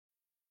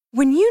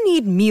When you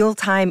need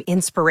mealtime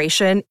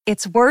inspiration,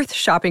 it's worth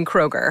shopping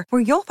Kroger,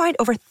 where you'll find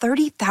over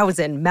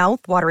 30,000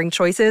 mouth-watering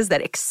choices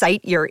that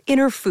excite your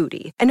inner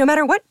foodie. And no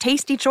matter what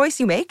tasty choice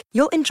you make,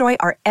 you'll enjoy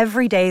our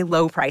everyday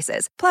low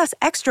prices, plus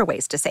extra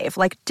ways to save,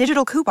 like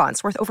digital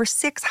coupons worth over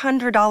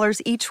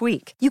 $600 each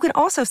week. You can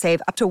also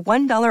save up to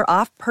 $1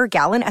 off per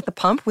gallon at the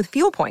pump with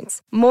fuel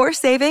points. More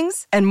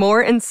savings and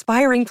more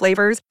inspiring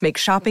flavors make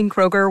shopping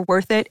Kroger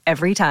worth it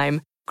every time.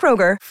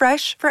 Kroger,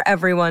 fresh for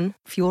everyone.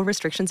 Fuel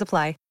restrictions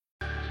apply.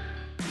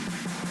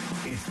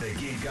 It's the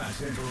Gamecock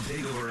Central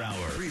Takeover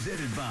Hour,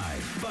 presented by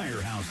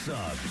Firehouse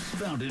Subs,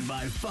 founded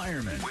by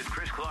firemen. With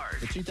Chris Clark.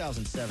 The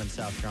 2007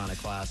 South Carolina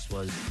class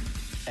was,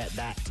 at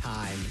that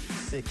time,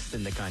 6th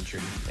in the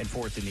country and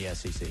 4th in the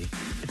SEC,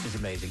 which is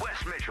amazing.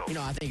 Wes Mitchell. You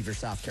know, I think if you're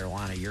South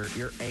Carolina,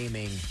 you're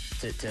aiming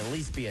to at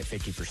least be at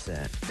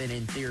 50%. Then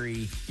in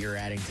theory, you're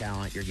adding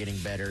talent, you're getting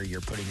better, you're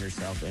putting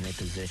yourself in a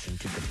position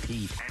to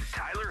compete. And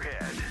Tyler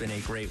Head. It's been a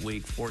great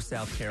week for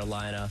South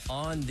Carolina.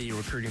 On the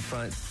recruiting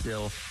front,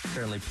 still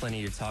certainly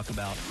plenty to talk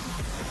about.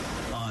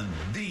 On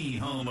the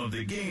home of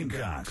the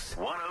Gamecocks,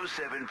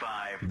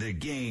 107.5 The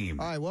Game.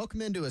 All right,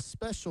 welcome into a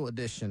special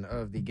edition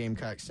of the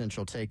Gamecock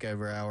Central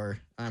Takeover Hour.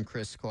 I'm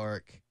Chris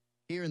Clark,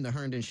 here in the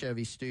Herndon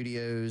Chevy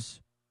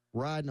Studios,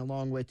 riding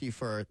along with you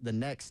for the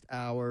next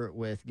hour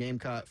with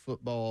Gamecock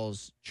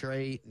Football's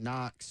Trey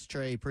Knox.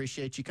 Trey,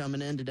 appreciate you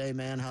coming in today,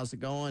 man. How's it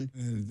going?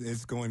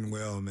 It's going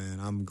well, man.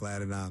 I'm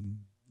glad that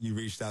you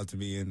reached out to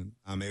me and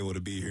I'm able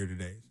to be here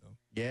today. So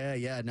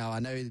Yeah. Now, I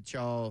know that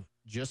y'all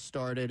just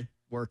started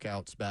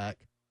workouts back.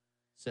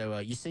 So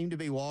you seem to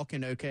be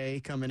walking okay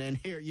coming in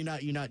here.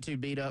 You're not too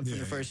beat up from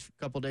the first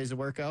couple days of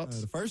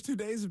workouts? The first 2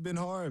 days have been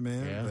hard,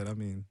 man. Yeah. But, I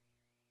mean,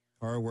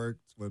 hard work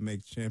is what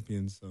makes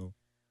champions. So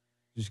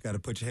you just got to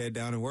put your head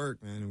down and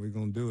work, man, and we're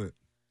going to do it.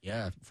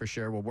 Yeah, for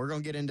sure. Well, we're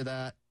going to get into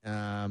that.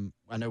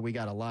 I know we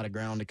got a lot of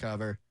ground to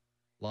cover,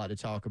 a lot to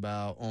talk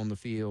about on the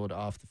field,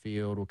 off the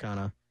field. We'll kind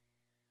of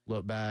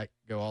look back,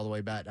 go all the way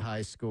back to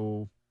high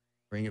school,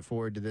 bring it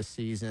forward to this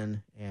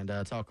season, and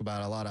talk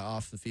about a lot of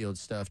off-the-field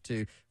stuff,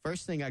 too.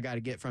 First thing I got to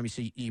get from you,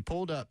 so you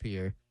pulled up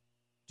here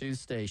to the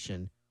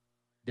station.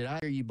 Did I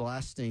hear you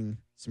blasting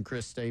some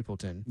Chris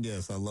Stapleton?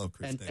 Yes, I love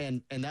Chris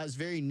Stapleton. And that was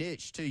very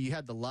niche, too. You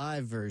had the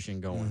live version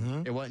going.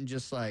 Mm-hmm. It wasn't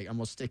just like, I'm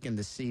going to stick in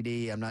the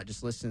CD. I'm not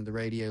just listening to the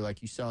radio.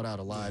 Like, you sought out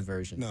a live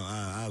version. No,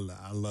 I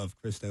love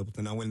Chris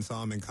Stapleton. I went and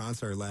saw him in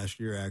concert last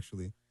year,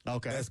 actually.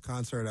 Okay. Best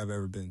concert I've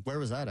ever been to. Where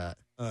was that at?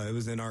 It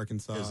was in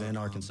Arkansas. It was in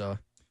Arkansas.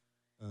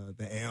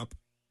 The amp.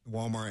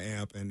 Walmart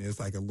amp, and it's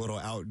like a little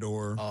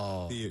outdoor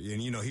theater.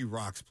 And, you know, he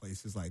rocks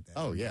places like that.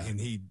 Oh, yeah. And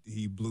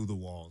he blew the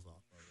walls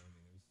off of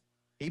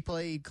it. He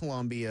played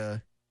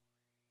Columbia,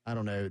 I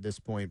don't know, at this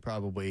point,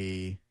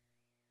 probably,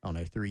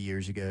 3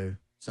 years ago,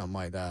 something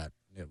like that.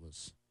 It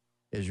was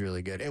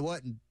really good. It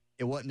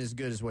wasn't as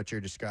good as what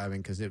you're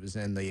describing because it was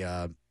in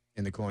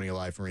the Colonial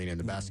Life Arena, in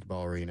the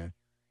basketball arena.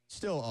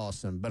 Still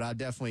awesome, but I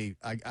definitely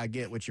I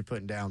get what you're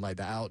putting down, like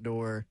the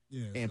outdoor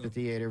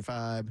amphitheater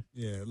vibe.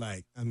 Yeah,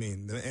 like, I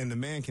mean, the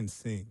man can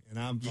sing, and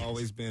I've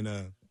always been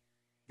a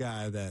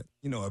guy that,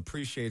 you know,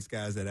 appreciates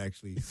guys that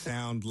actually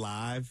sound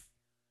live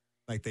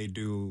like they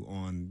do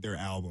on their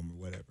album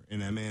or whatever.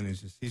 And that man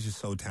he's just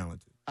so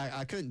talented.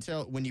 I couldn't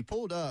tell. When you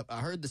pulled up, I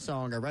heard the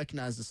song, I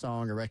recognized the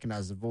song, I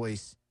recognized the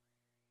voice,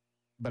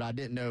 but I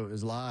didn't know it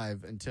was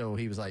live until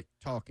he was, like,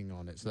 talking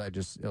on it. So that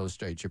just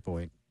illustrates your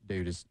point.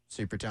 Dude is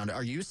super talented.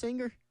 Are you a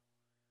singer?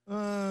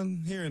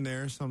 Here and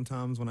there,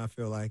 sometimes when I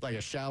feel like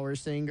a shower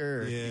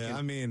singer? Or yeah,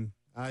 I mean,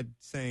 I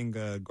sang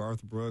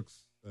Garth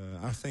Brooks.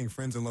 I sang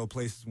Friends in Low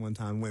Places one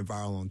time, went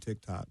viral on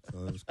TikTok,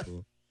 so it was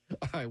cool.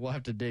 All right, we'll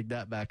have to dig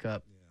that back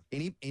up.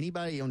 Yeah.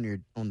 Anybody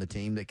on the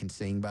team that can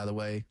sing, by the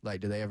way?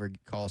 Like, do they ever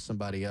call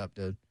somebody up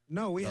to?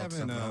 No, we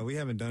haven't. We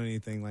haven't done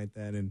anything like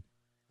that. And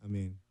I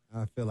mean,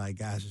 I feel like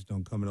guys just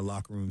don't come in the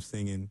locker room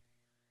singing,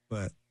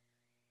 but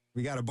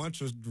we got a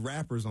bunch of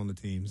rappers on the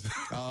teams.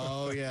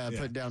 Oh, yeah.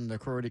 Put down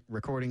the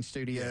recording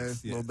studio a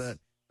little bit.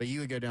 But you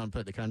would go down and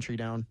put the country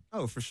down?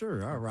 Oh, for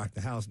sure. I'll rock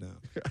the house down.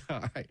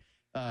 All right.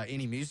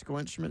 Any musical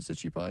instruments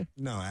that you play?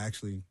 No,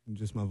 actually,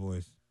 just my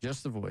voice.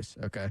 Just the voice.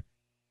 Okay.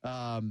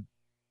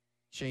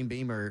 Shane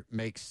Beamer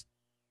makes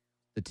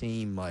the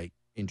team, like,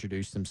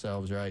 introduce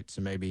themselves, right?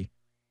 So maybe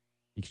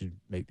you should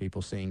make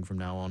people sing from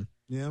now on.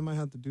 Yeah, I might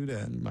have to do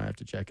that. You might have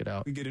to check it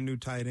out. If we get a new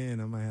tight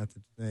end, I might have to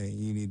say,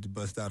 you need to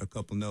bust out a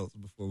couple notes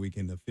before we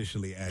can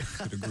officially add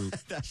you to the group.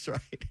 That's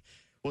right.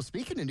 Well,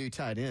 speaking of new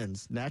tight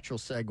ends, natural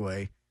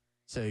segue.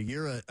 So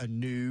you're a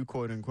new,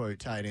 quote-unquote,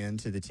 tight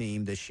end to the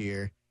team this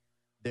year.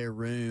 Their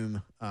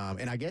room,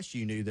 and I guess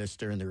you knew this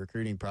during the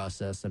recruiting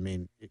process, I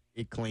mean,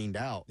 it cleaned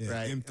out,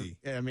 right? Empty.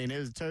 I mean, it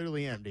was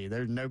totally empty.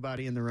 There's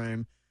nobody in the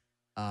room.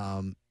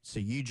 So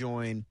you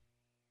join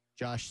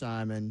Josh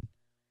Simon,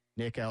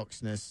 Nick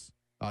Elksness,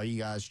 all you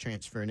guys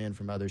transferring in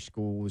from other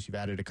schools. You've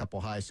added a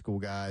couple high school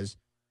guys,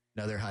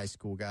 another high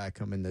school guy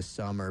coming this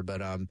summer.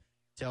 But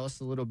tell us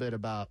a little bit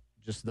about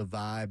just the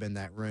vibe in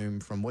that room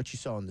from what you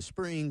saw in the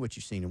spring, what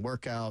you've seen in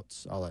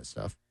workouts, all that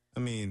stuff. I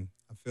mean,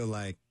 I feel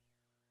like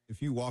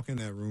if you walk in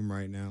that room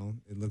right now,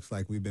 it looks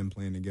like we've been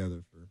playing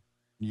together for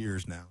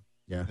years now.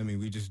 Yeah. I mean,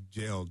 we just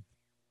gelled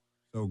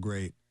so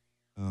great.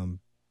 And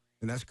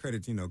that's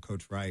credit to,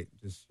 Coach Wright,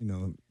 just,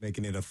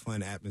 making it a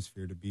fun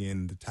atmosphere to be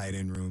in the tight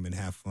end room and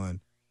have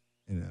fun.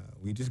 And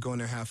we just go in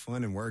there, have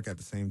fun, and work at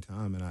the same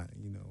time.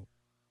 And,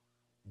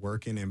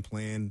 working and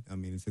playing, I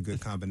mean, it's a good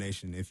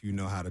combination if you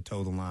know how to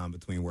toe the line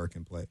between work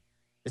and play.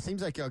 It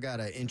seems like y'all got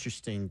an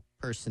interesting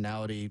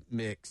personality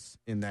mix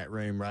in that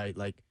room, right?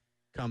 Like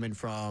coming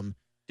from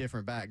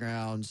different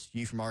backgrounds,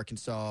 you from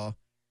Arkansas,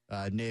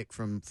 Nick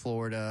from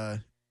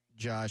Florida,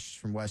 Josh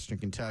from Western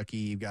Kentucky.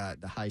 You've got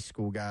the high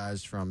school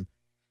guys from,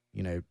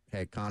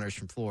 heck, Connor's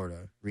from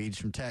Florida, Reed's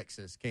from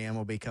Texas, Cam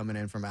will be coming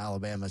in from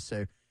Alabama.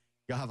 So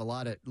y'all have a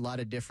lot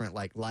of different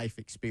like life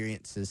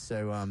experiences.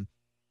 So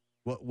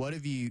what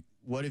have you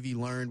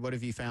learned? What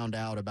have you found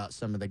out about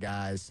some of the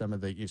guys, some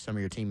of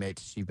your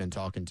teammates you've been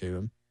talking to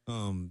them?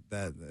 All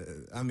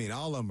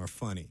of them are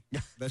funny.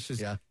 That's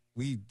just yeah.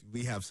 We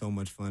have so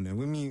much fun,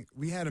 and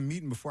we had a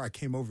meeting before I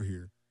came over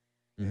here,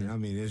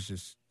 and it's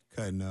just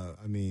cutting up.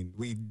 I mean,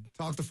 we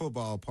talked the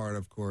football part,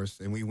 of course,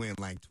 and we went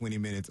like 20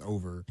 minutes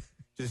over,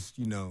 just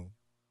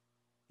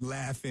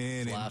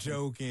laughing and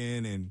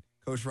joking, and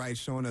Coach Wright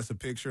showing us a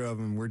picture of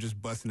him. We're just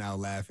busting out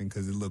laughing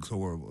because it looks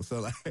horrible. So,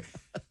 like,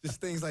 just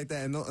things like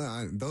that.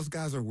 And those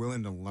guys are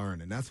willing to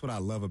learn, and that's what I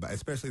love about,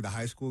 especially the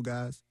high school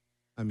guys.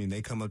 I mean,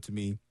 they come up to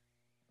me,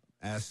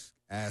 ask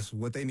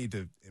what they need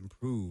to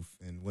improve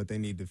and what they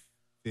need to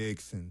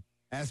fix, and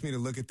ask me to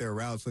look at their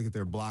routes, look at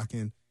their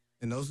blocking.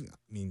 And those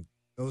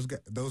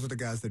are the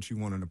guys that you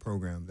want in the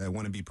program that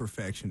want to be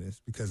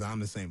perfectionists, because I'm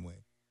the same way.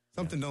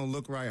 Something don't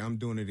look right, I'm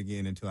doing it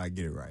again until I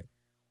get it right.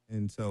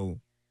 And so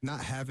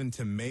not having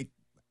to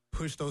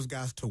push those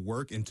guys to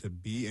work and to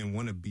be and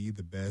want to be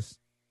the best,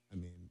 I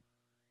mean,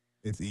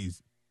 it's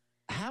easy.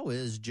 How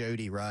is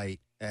Jody Wright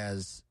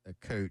as a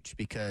coach?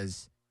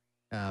 Because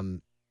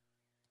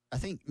I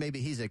think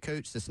maybe he's a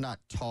coach that's not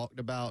talked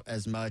about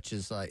as much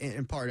as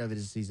and part of it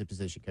is he's a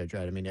position coach,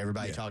 right? I mean,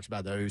 everybody talks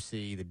about the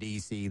OC, the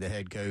DC, the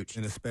head coach.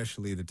 And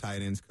especially the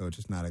tight ends coach.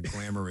 It's not a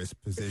glamorous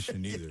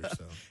position either.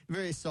 So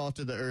very soft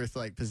to the earth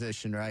like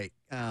position, right?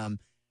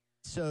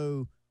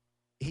 So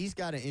he's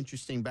got an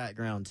interesting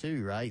background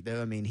too, right?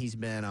 Though, I mean, he's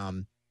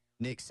been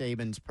Nick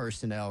Saban's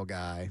personnel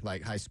guy,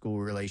 like high school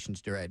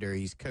relations director.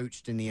 He's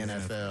coached in the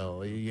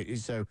NFL.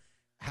 So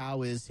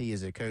how is he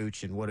as a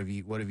coach, and what have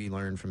you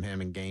learned from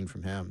him and gained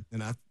from him?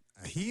 And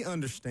he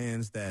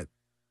understands that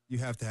you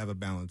have to have a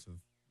balance of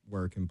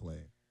work and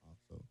play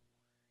also.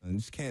 And you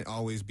just can't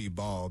always be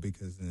ball,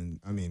 because then,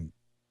 I mean,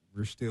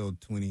 we're still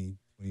 20,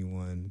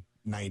 21,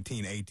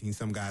 19, 18,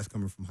 some guys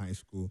coming from high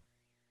school,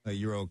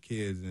 year-old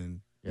kids,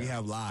 and we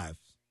have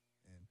lives.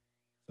 And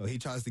so he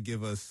tries to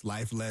give us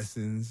life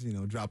lessons,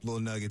 drop little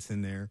nuggets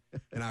in there.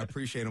 And I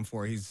appreciate him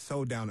for it. He's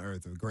so down to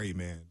earth, a great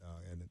man,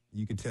 dog. And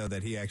you can tell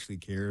that he actually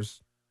cares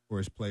for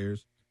his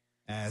players.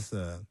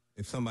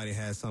 If somebody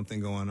has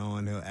something going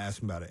on, he'll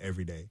ask him about it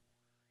every day.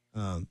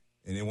 And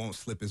it won't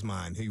slip his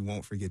mind. He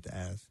won't forget to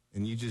ask.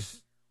 And you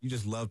just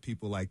love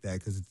people like that,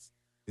 because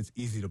it's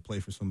easy to play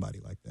for somebody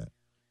like that.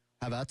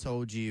 Have I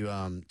told you,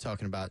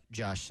 talking about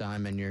Josh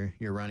Simon,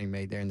 your running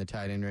mate there in the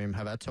tight end room,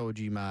 have I told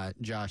you my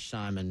Josh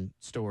Simon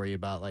story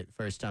about like the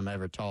first time I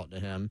ever talked to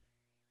him?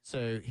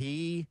 So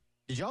did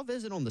y'all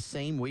visit on the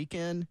same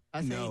weekend? I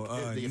think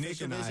no,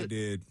 Nick and I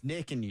did.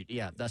 Nick and you,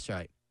 yeah, that's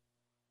right.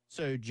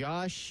 So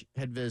Josh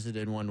had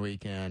visited one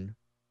weekend,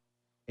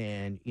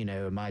 and,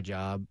 my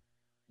job,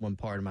 one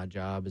part of my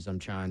job is I'm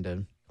trying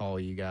to call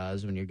you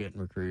guys when you're getting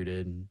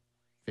recruited and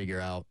figure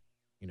out,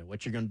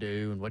 what you're going to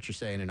do and what you're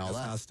saying and all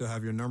that. I still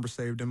have your number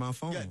saved in my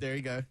phone. Yeah, there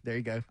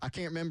you go. I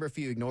can't remember if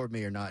you ignored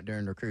me or not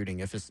during recruiting.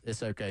 If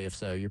it's okay. If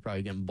so, you're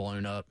probably getting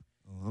blown up.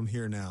 Oh, I'm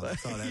here now.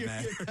 That's all that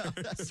matters.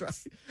 That's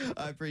right.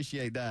 I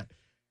appreciate that.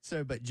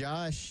 So, but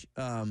Josh,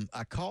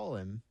 I call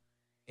him,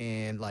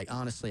 and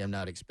honestly, I'm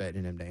not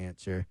expecting him to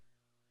answer.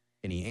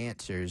 And he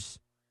answers,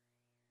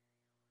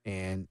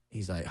 and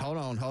he's like, hold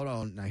on.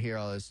 And I hear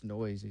all this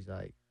noise. He's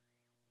like,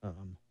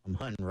 I'm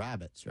hunting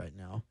rabbits right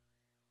now.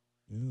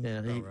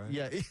 Yeah, right.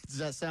 Yeah. Does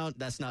that sound,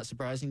 that's not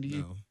surprising to you?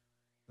 No.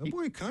 That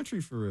boy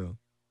country for real.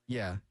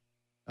 Yeah.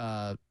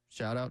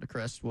 Shout out to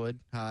Crestwood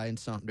High in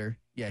Sumter.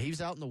 Yeah, he was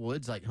out in the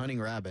woods,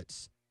 hunting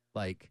rabbits.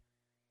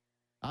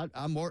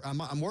 I'm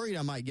worried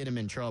I might get him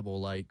in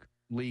trouble,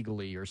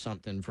 legally or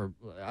something for,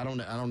 I don't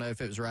know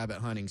if it was rabbit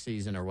hunting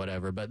season or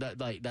whatever, but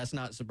that's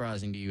not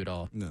surprising to you at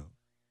all. No.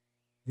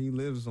 He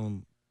lives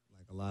on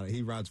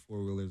he rides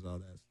four-wheelers, all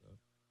that stuff.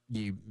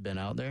 You been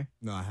out there?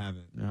 No, I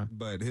haven't. No.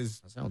 But his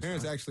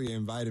parents actually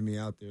invited me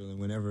out there, and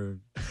whenever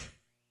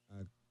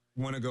I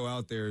want to go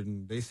out there,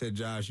 and they said,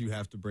 Josh, you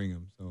have to bring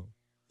him. So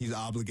he's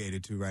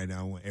obligated to right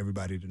now. I want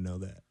everybody to know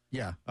that.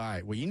 Yeah. All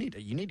right. Well, you need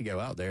to go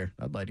out there.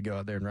 I'd like to go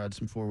out there and ride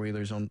some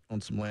four-wheelers on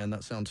some land.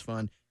 That sounds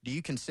fun. Do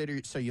you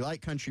consider, so you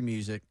like country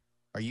music?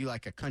 Are you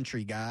like a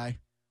country guy?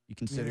 You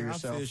consider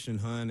yourself? I fish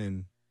and hunt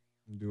and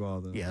do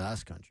all the. Yeah,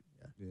 that's country.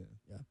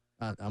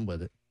 Yeah. I'm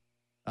with it.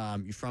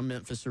 You're from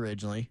Memphis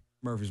originally.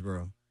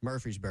 Murfreesboro.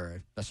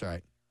 That's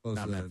right. Close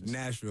Not to Memphis.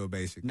 Nashville,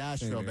 basically.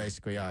 Nashville,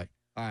 basically. All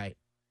right.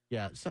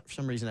 Yeah. For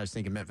some reason, I was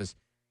thinking Memphis.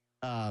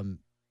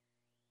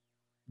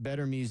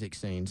 Better music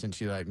scene,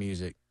 since you like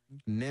music,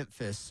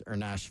 Memphis or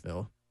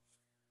Nashville?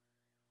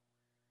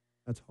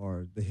 That's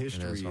hard. The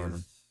history is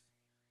hard.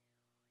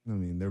 I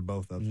mean, they're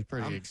both up. It's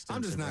pretty I'm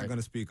extensive, just not right? going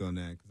to speak on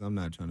that because I'm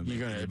not trying to make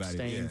You're going to anybody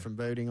abstain from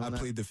voting on I that?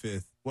 plead the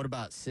fifth. What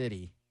about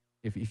city?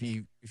 If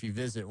you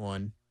visit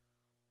one,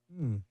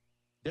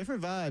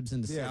 different vibes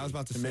in the city. Yeah, I was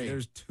about to say me.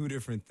 there's two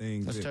different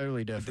things. That's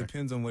totally different. It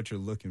depends on what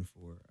you're looking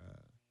for.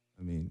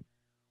 I mean,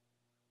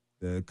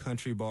 the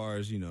country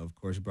bars, of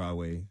course,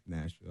 Broadway,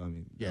 Nashville. I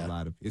mean, Yeah. a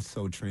lot of it's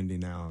so trendy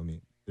now. I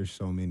mean, there's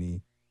so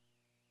many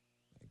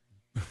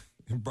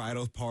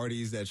bridal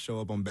parties that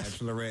show up on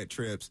bachelorette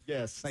trips.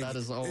 Yes, that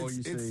is all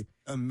you see. It's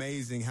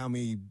amazing how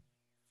many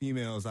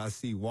females I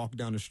see walk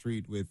down the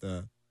street with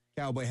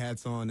cowboy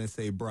hats on that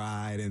say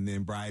bride and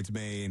then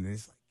bridesmaid. And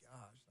it's like,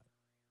 gosh,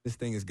 this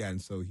thing has gotten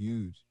so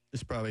huge.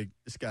 It's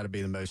got to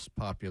be the most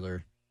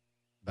popular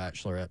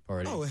bachelorette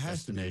party Oh, it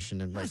has to be.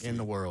 destination in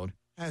the world.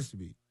 Has to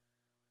be.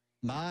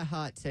 My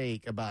hot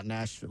take about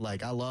Nashville,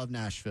 like I love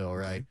Nashville,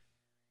 right?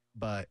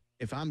 But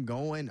if I'm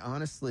going,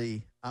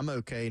 honestly, I'm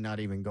okay not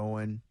even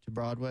going to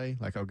Broadway.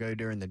 Like I'll go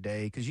during the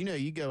day because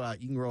you go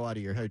out, you can roll out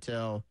of your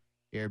hotel,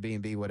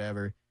 Airbnb,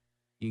 whatever.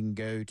 You can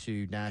go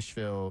to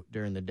Nashville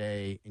during the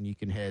day and you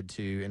can head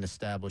to an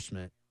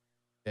establishment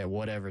at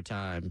whatever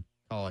time.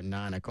 Call it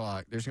 9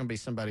 o'clock. There's going to be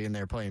somebody in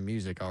there playing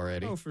music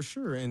already. Oh, for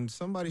sure. And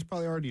somebody's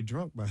probably already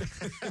drunk by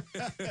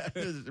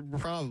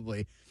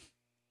Probably.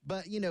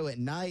 But, at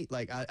night,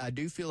 like, I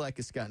do feel like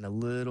it's gotten a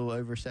little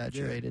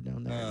oversaturated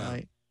down there at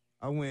night.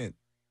 I went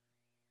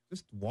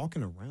just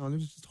walking around.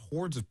 There's just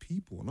hordes of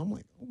people. And I'm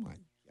like, oh, my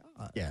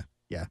God. Yeah.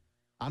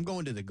 I'm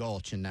going to the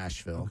Gulch in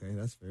Nashville. Okay,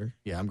 that's fair.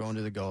 Yeah, I'm going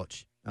to the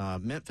Gulch.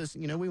 Memphis,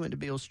 we went to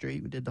Beale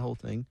Street. We did the whole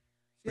thing.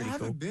 Yeah, I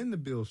haven't been to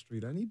Beale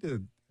Street. I need to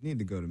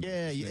go to Memphis.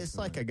 Yeah, next it's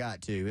time. like I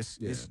got to. It's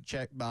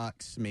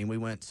checkbox. I mean, we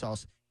went, saw.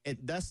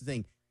 That's the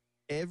thing.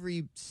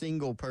 Every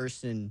single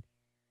person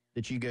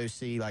that you go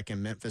see, like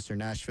in Memphis or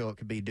Nashville, it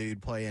could be dude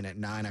playing at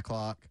 9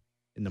 o'clock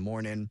in the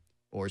morning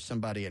or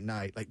somebody at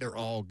night. Like, they're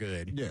all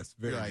good. Yes,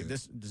 very You're like,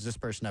 good. does this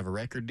person have a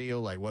record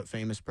deal? Like, what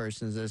famous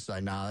person is this?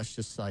 Like, nah, that's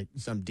just like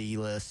some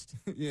D-list.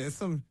 Yeah,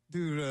 some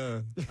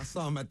dude, I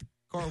saw him at the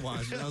car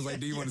wash, and I was like,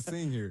 do you want to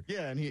sing here?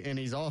 Yeah, and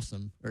he's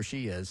awesome, or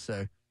she is.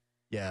 So,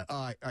 yeah.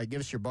 All right,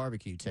 give us your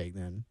barbecue take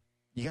then.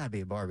 You got to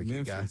be a barbecue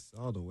Memphis,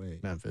 all the way.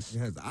 Memphis.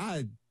 Because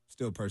I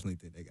still personally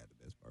think they got the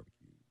best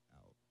barbecue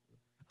out.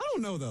 I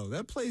don't know, though.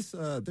 That place,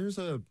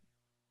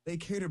 they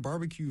cater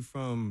barbecue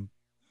from,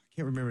 I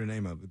can't remember the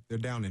name of it. They're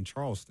down in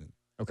Charleston.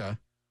 Okay.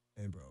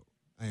 And, bro.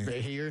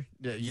 Right here?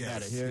 Yeah, you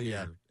got it here?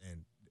 Yeah.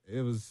 And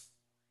it was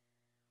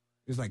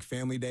like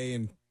family day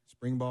and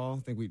spring ball.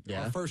 I think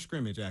our first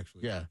scrimmage,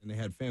 actually. Yeah. And they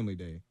had family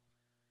day.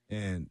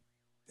 And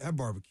that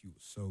barbecue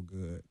was so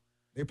good.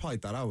 They probably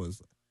thought I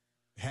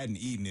hadn't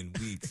eaten in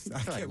weeks. I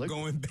kept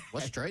going back.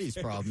 What's Trey's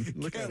problem?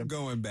 Look at him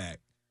going back.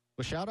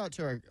 Well, shout out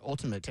to our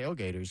Ultimate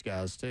Tailgaters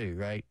guys, too,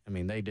 right? I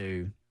mean, they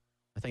do,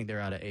 I think they're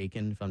out of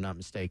Aiken, if I'm not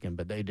mistaken,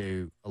 but they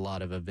do a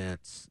lot of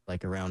events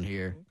like around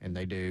here, and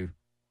they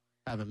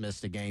haven't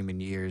missed a game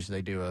in years.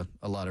 They do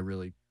a lot of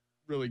really,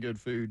 really good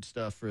food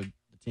stuff for the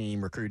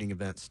team, recruiting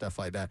events, stuff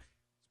like that.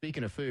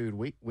 Speaking of food,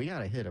 we got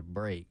to hit a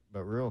break,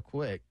 but real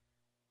quick,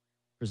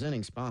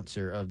 presenting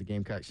sponsor of the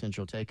Gamecock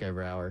Central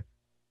Takeover Hour,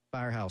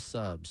 Firehouse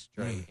Subs,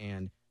 Trey,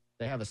 and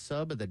they have a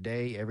sub of the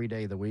day every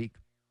day of the week.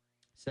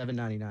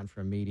 $7.99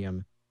 for a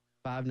medium,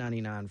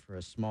 $5.99 for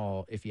a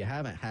small. If you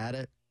haven't had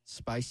it,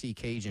 spicy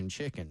Cajun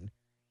chicken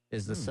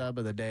is the sub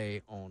of the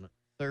day on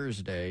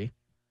Thursday,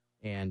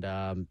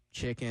 and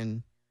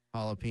chicken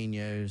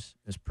jalapenos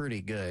is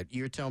pretty good.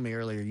 You were telling me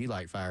earlier you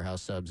like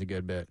Firehouse Subs a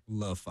good bit.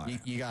 Love Firehouse.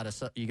 You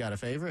got a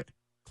favorite?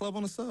 Club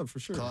on a sub for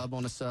sure. Club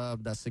on a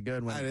sub, that's a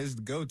good one. That is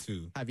the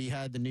go-to. Have you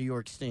had the New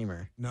York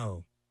Steamer?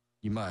 No.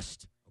 You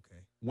must. Okay.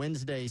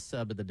 Wednesday's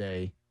sub of the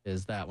day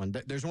is that one.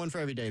 There's one for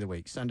every day of the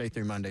week, Sunday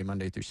through Monday,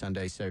 Monday through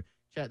Sunday. So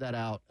check that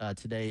out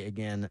today.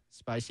 Again,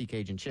 spicy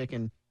Cajun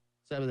chicken,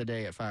 sub of the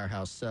day at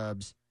Firehouse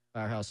Subs,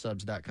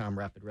 firehousesubs.com,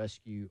 Rapid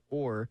Rescue,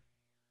 or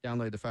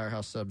download the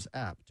Firehouse Subs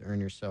app to earn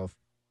yourself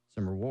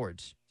some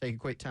rewards. Take a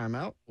quick time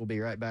out. We'll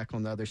be right back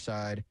on the other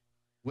side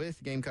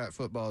with Gamecock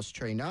Football's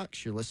Trey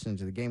Knox. You're listening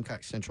to the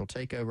Gamecock Central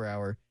Takeover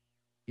Hour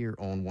here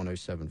on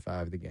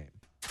 107.5 The Game.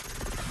 It's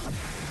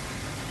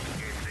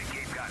the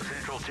Gamecock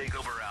Central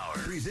Takeover Hour.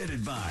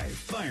 Presented by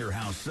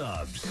Firehouse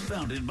Subs.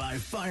 Founded by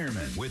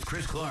firemen with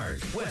Chris Clark,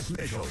 Wes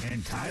Mitchell,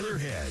 and Tyler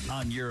Head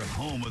on your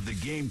home of the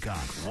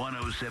Gamecocks.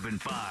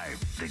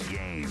 107.5 The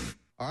Game.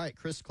 All right,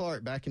 Chris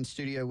Clark back in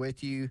studio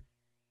with you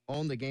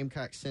on the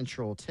Gamecock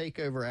Central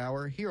Takeover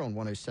Hour here on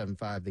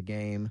 107.5 The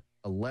Game.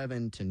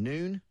 11 to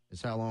noon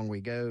is how long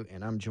we go,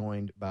 and I'm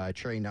joined by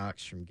Trey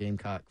Knox from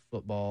Gamecock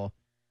Football,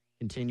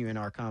 continuing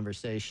our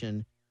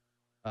conversation.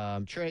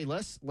 Trey,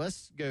 let's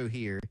go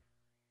here.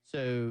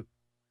 So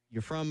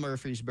you're from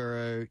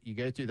Murfreesboro. You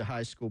go through the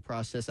high school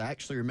process. I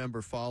actually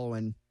remember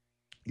following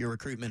your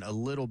recruitment a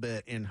little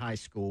bit in high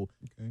school.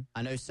 Okay.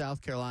 I know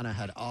South Carolina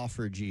had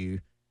offered you,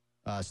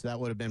 so that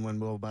would have been when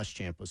Will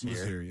Muschamp was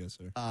here. Yes,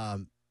 sir.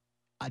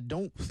 I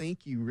don't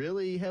think you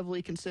really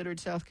heavily considered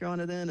South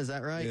Carolina then. Is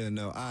that right? Yeah,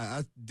 no.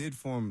 I did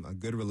form a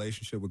good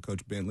relationship with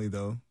Coach Bentley,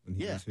 though, when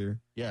he was here.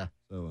 Yeah.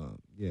 So,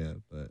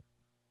 but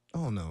I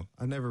don't know.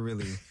 I never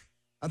really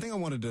 – I think I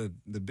wanted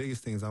the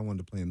biggest thing is I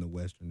wanted to play in the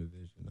Western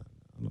Division.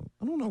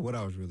 I don't know what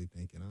I was really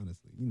thinking,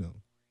 honestly. You know,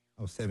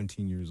 I was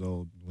 17 years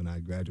old when I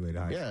graduated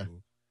high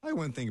school. I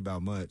wasn't thinking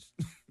about much.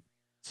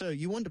 So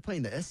you wanted to play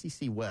in the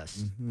SEC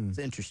West. Mm-hmm. It's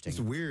interesting. It's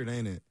weird,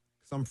 ain't it?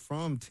 Because I'm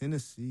from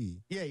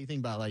Tennessee. Yeah, you think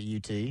about like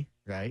UT,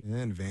 right? Yeah,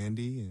 and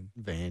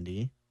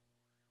Vandy.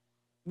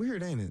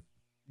 Weird, ain't it?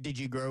 Did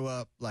you grow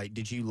up,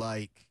 did you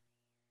like,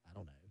 I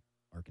don't know,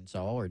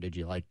 Arkansas, or did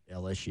you like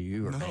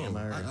LSU or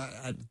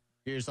Bama?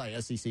 You're just like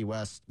SEC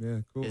West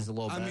is a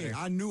little better. I mean,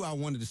 I knew I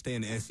wanted to stay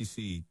in the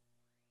SEC.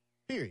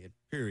 Period.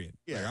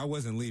 Yeah. Like, I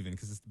wasn't leaving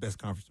because it's the best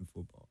conference in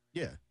football.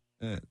 Yeah.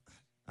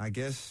 I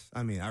guess,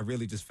 I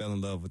really just fell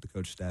in love with the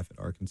coach staff at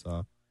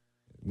Arkansas.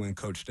 When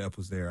Coach Stepp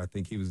was there, I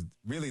think he was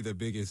really the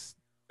biggest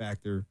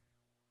factor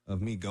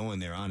of me going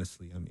there,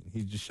 honestly. I mean,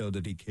 he just showed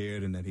that he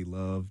cared and that he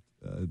loved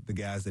the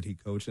guys that he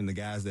coached, and the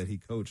guys that he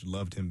coached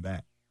loved him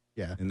back.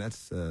 Yeah. And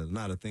that's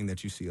not a thing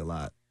that you see a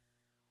lot.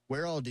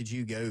 Where all did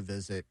you go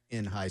visit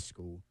in high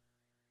school?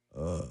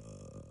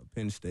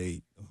 Penn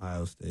State,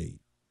 Ohio State,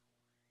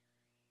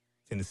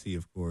 Tennessee,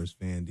 of course,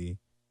 Vandy,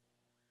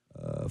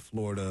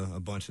 Florida a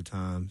bunch of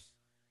times.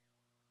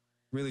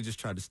 Really just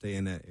tried to stay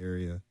in that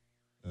area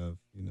of,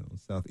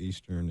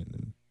 Southeastern, and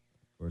then,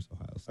 of course,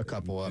 Ohio State. A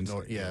couple up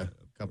north, a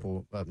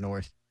couple up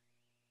north.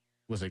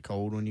 Was it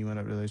cold when you went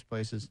up to those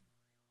places?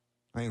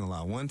 I ain't gonna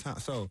lie. One time,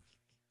 so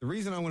the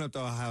reason I went up to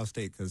Ohio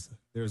State, because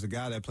there was a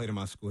guy that played in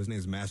my school. His name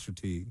is Master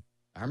T.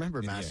 I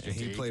remember Master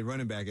T. He played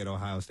running back at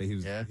Ohio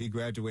State. He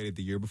graduated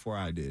the year before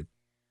I did.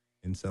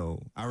 And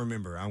so I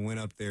remember I went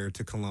up there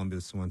to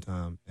Columbus one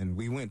time, and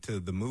we went to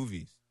the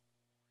movies.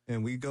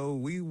 And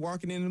we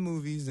walking in the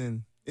movies,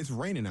 and it's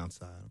raining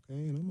outside, okay?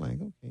 And I'm like,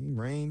 okay,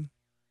 rain.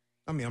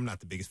 I mean, I'm not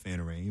the biggest fan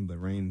of rain,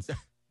 but rain's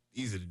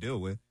easy to deal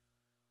with.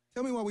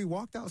 Tell me why we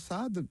walked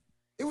outside.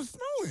 It was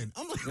snowing.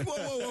 I'm like,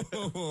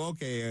 whoa,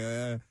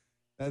 okay,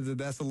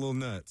 that's a little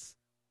nuts.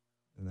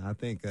 And I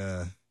think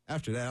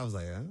after that, I was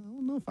like, I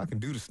don't know if I can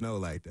do the snow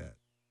like that.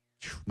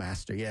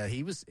 Master, yeah,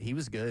 he was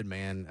good,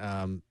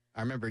 man. I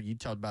remember you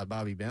talked about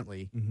Bobby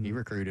Bentley. Mm-hmm. He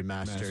recruited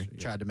Master,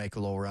 tried to make a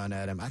little run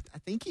at him. I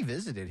think he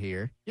visited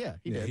here. Yeah,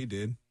 he did. He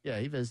did. Yeah,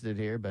 he visited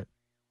here, but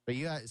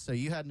you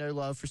had no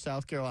love for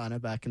South Carolina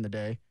back in the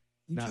day.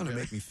 You're trying to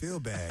make me feel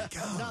bad.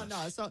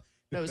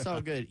 No, it's all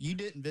good. You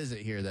didn't visit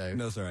here though.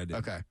 No, sir, I didn't.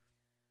 Okay,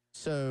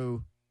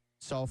 so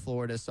saw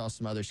Florida, saw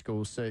some other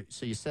schools.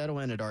 So you settle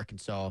in at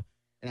Arkansas,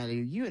 and I know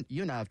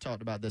you and I have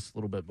talked about this a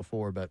little bit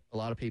before, but a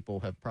lot of people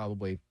have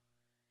probably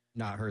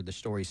not heard the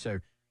story. So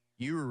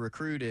you were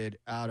recruited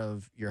out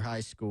of your high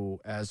school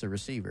as a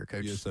receiver.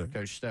 Yes, sir.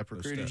 Coach Stepp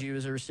recruited you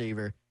as a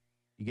receiver.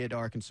 You get to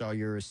Arkansas,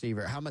 you're a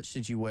receiver. How much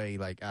did you weigh,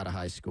 out of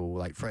high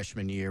school,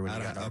 freshman year?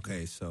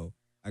 Okay, so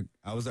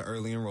I was an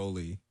early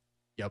enrollee.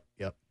 Yep.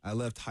 I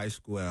left high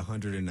school at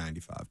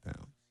 195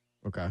 pounds.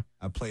 Okay.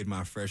 I played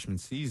my freshman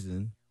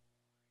season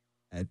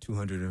at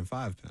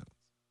 205 pounds.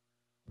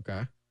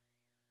 Okay.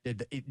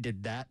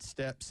 Did that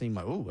step seem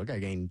like, I got to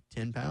gain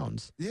 10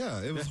 pounds?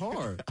 Yeah, it was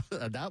hard.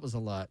 That was a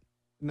lot.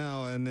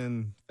 No, and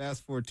then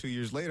fast forward 2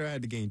 years later, I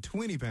had to gain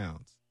 20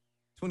 pounds,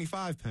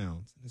 25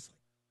 pounds. And it's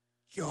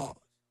like, God.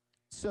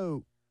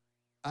 So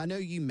I know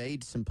you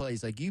made some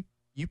plays.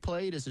 You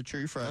played as a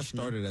true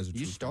freshman.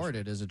 You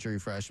started as a true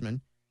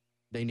freshman.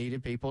 They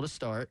needed people to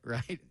start,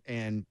 right?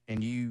 And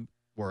you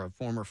were a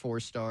former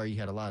 4-star. You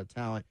had a lot of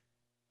talent.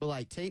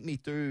 But, take me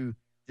through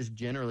just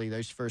generally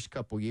those first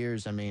couple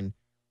years. I mean,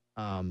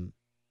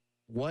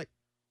 what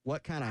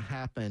kind of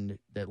happened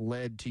that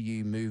led to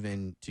you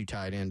moving to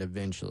tight end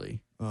eventually?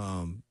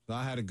 So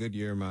I had a good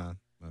year my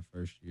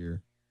first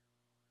year.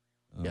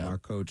 Our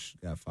coach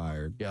got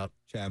fired. Yep.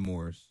 Chad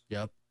Morris.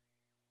 Yep.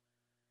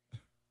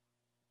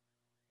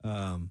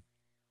 Then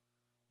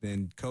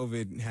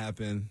COVID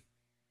happened,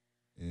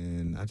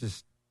 and I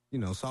just,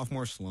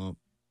 sophomore slump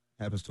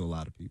happens to a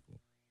lot of people.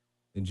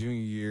 In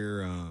junior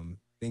year,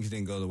 things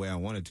didn't go the way I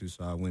wanted to,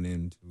 so I went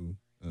into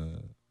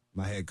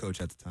my head coach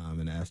at the time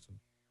and asked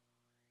him,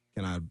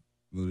 can I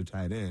move to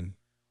tight end?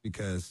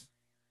 Because,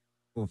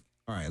 all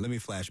right, let me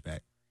flash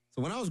back.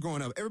 So when I was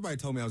growing up, everybody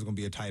told me I was going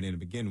to be a tight end to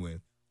begin with.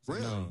 So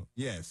really? No,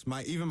 yes.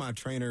 Even my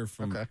trainer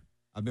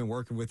I've been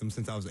working with him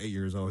since I was 8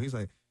 years old. He's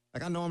like,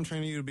 I know I'm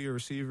training you to be a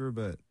receiver,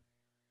 but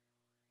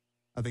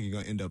I think you're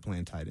going to end up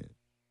playing tight end.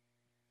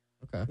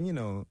 Okay. You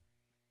didn't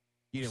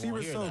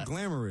receiver's so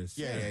glamorous.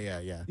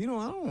 Yeah. I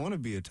don't want to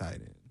be a tight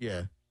end.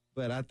 Yeah.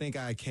 But I think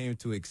I came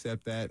to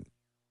accept that.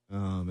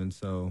 And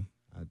so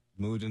I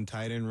moved in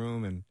tight end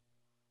room, and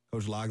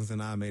Coach Loggins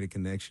and I made a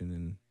connection,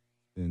 and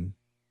been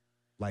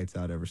lights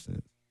out ever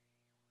since.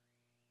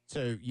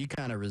 So you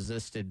kind of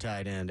resisted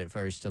tight end at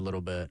first a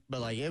little bit,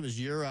 but it was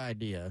your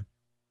idea.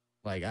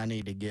 I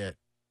need to get,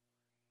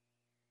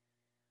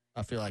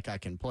 I feel like I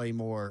can play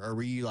more, or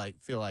were you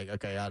feel like,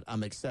 okay,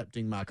 I'm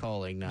accepting my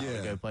calling now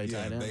to go play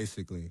tight end?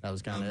 Basically. That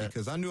was kind of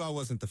because I knew I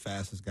wasn't the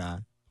fastest guy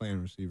playing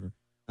receiver.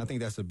 I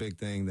think that's a big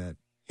thing that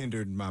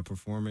hindered my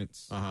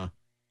performance. Uh-huh.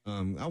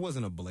 I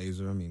wasn't a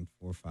blazer. I mean,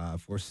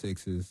 4.5,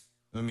 4.6s.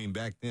 I mean,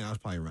 back then I was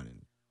probably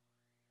running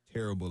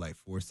terrible, like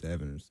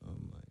 4.7 or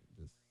something. Like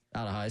just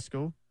Out of high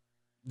school?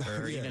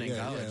 Or even in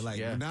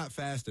college? Not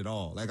fast at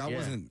all. Like I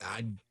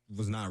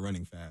was not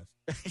running fast.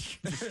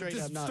 Straight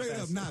just up not straight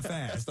fast. up not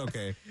fast.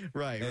 Okay.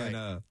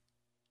 Right.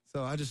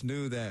 So I just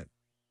knew that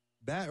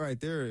right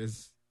there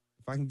is,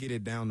 if I can get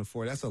it down to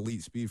 4, that's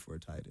elite speed for a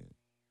tight end.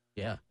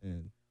 Yeah.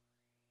 And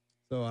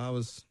so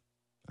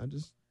I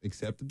just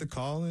accepted the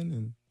calling.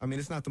 And I mean,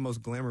 it's not the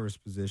most glamorous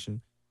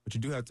position, but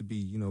you do have to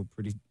be,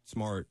 pretty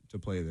smart to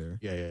play there.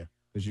 Yeah.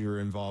 Because you're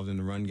involved in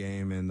the run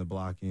game and the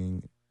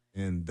blocking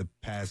and the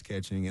pass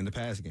catching and the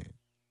pass game.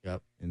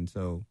 Yep. And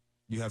so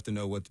you have to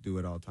know what to do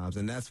at all times.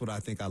 And that's what I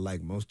think I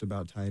like most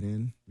about tight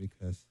end,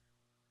 because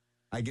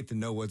I get to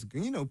know what's,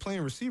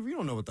 playing receiver, you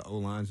don't know what the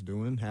O-line's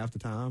doing half the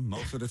time,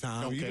 most of the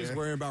time. You just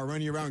worry about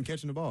running around and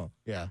catching the ball.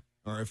 Yeah.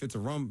 Or if it's a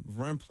run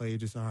play,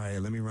 just, all right,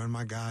 let me run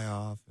my guy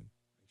off and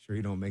make sure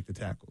he don't make the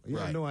tackle. You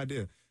have no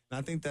idea. And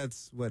I think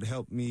that's what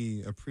helped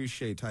me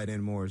appreciate tight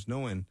end more, is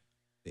knowing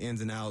the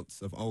ins and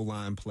outs of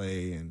O-line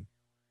play and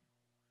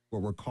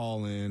what we're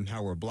calling,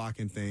 how we're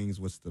blocking things,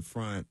 what's the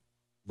front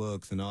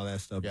looks and all that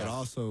stuff. Yeah. But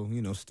also,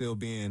 still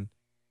being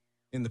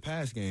in the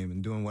pass game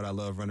and doing what I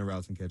love, running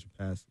routes and catching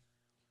passes.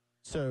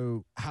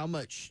 So how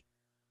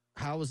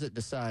was it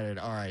decided,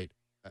 all right,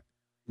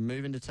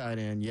 moving to tight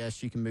end,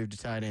 yes, you can move to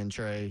tight end,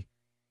 Trey.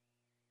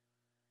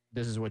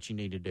 This is what you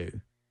need to do.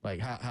 Like,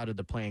 how did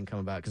the plan come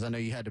about? Because I know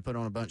you had to put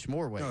on a bunch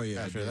more weight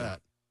after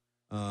that.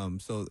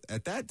 So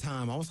at that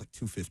time, I was like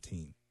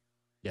 215.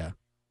 Yeah.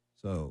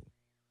 So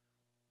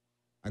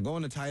I go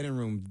in the tight end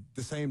room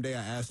the same day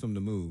I asked them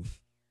to move.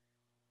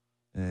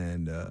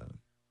 And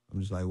I'm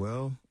just like,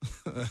 well,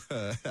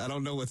 I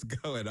don't know what's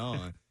going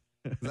on.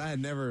 'Cause I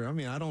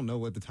don't know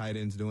what the tight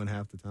end's doing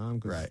half the time.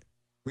 Right.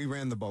 We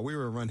ran the ball. We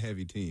were a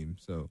run-heavy team.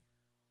 So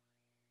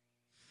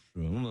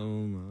I don't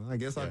know. I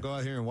guess I'll go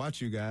out here and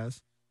watch you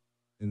guys.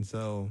 And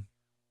so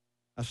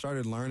I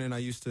started learning.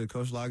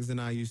 Coach Loggins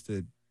and I used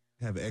to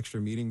have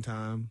extra meeting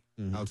time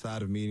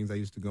outside of meetings. I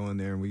used to go in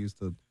there and we used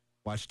to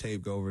watch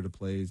tape, go over the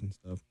plays and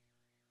stuff.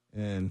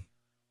 And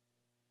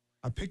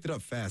I picked it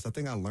up fast. I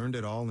think I learned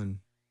it all in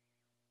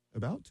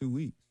about 2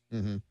 weeks.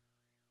 Mm-hmm.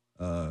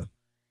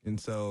 And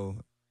so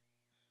I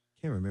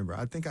can't remember.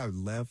 I think I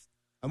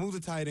moved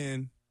to tight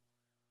end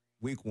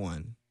week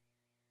 1.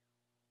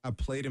 I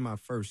played in my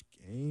first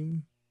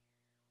game.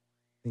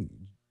 I think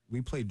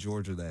we played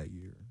Georgia that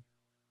year.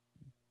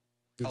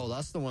 Oh,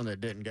 that's the one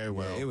that didn't go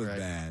well. Yeah, it was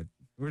bad.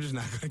 We're just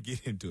not going to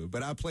get into it.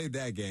 But I played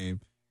that game.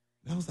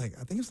 And I was like,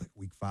 I think it was like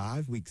week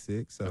 5, week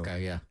 6. So,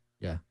 okay, yeah.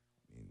 I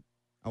mean,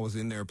 I was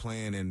in there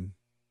playing and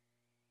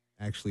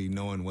actually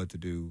knowing what to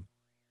do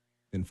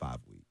in 5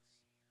 weeks.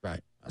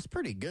 Right. That's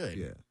pretty good.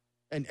 Yeah.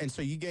 And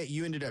so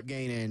you ended up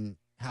gaining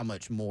how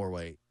much more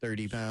weight?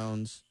 30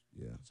 pounds?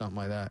 Yeah. Something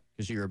like that?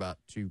 Because you were about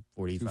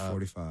 245.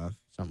 245.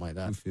 Something like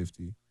that.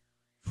 250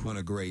 on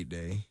a great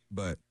day.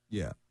 But,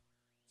 yeah.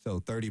 So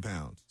 30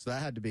 pounds. So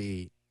that had to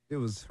be... It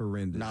was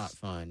horrendous. Not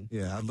fun.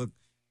 Yeah,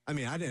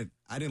 I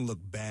didn't look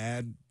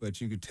bad, but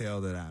you could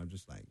tell that I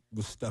just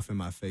was stuffing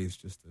my face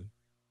just to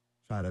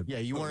try to. Yeah,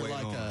 you weren't an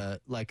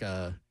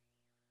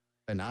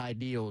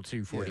ideal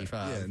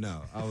 245. Yeah,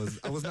 no, I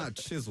was not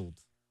chiseled.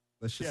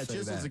 Let's just say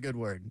chiseled's that. a good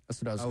word.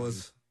 That's what I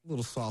was a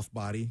little soft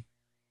body,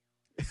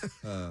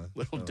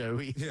 little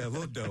doughy. Yeah, a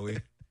little doughy,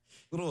 a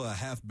little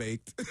half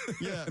baked.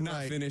 Yeah,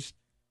 not finished.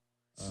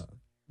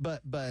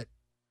 But.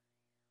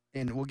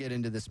 And we'll get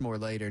into this more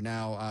later.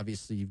 Now,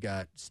 obviously, you've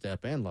got Stepp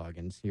and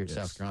Loggins here at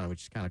South Carolina,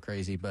 which is kind of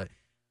crazy. But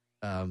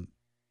how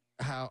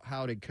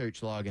did Coach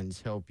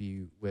Loggins help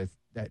you with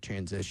that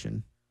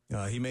transition?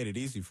 He made it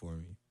easy for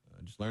me.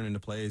 Just learning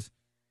the plays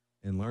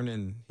and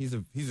learning. He's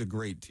a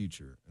great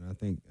teacher, and I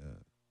think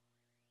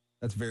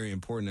that's very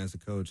important as a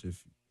coach.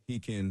 If he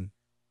can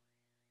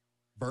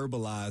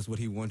verbalize what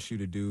he wants you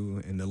to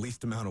do in the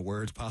least amount of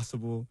words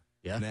possible,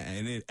 and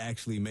it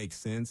actually makes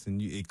sense,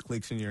 and it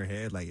clicks in your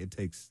head, like it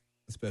takes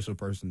a special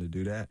person to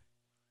do that,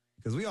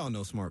 because we all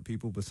know smart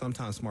people, but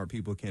sometimes smart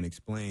people can't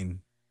explain,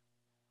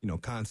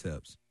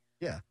 concepts.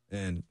 Yeah.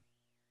 And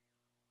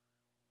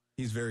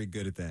he's very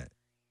good at that.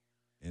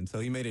 And so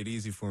he made it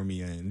easy for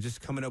me, and just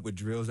coming up with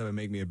drills that would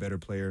make me a better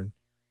player.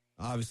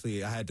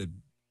 Obviously,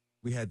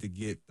 we had to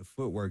get the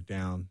footwork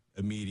down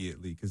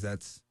immediately, because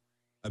that's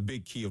a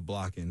big key of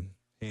blocking,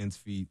 hands,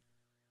 feet.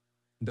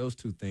 Those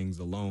two things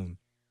alone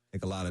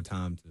take a lot of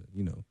time to,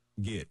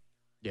 get.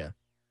 Yeah.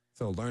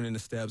 So learning the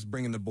steps,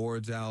 bringing the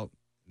boards out,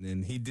 and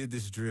then he did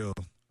this drill.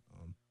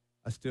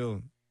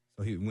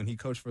 When he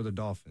coached for the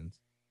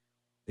Dolphins,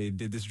 they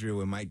did this drill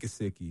with Mike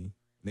Gesicki.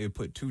 They would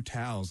put 2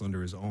 towels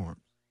under his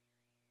arms,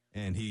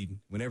 and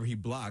whenever he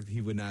blocked,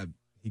 he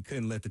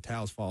couldn't let the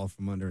towels fall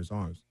from under his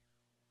arms.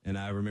 And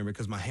I remember,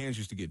 because my hands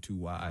used to get too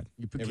wide.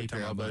 You keep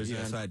your elbows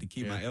in. So I had to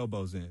keep my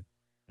elbows in.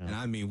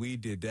 Yeah. And we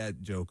did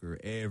that joker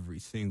every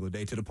single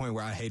day, to the point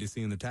where I hated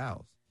seeing the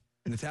towels.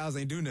 And the towels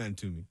ain't do nothing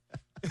to me.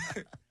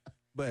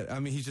 But, I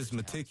mean, he's just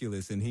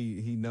meticulous, and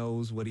he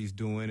knows what he's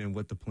doing and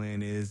what the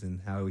plan is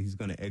and how he's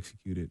going to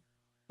execute it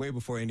way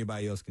before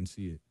anybody else can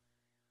see it.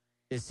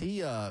 Is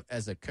he,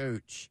 as a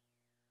coach,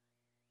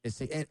 is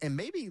he, and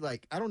maybe,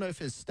 like, I don't know if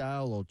his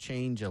style will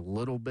change a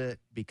little bit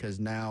because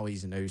now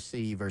he's an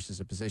OC versus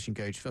a position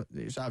coach.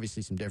 There's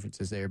obviously some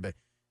differences there, but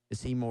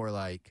is he more,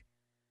 like,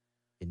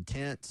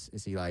 intense?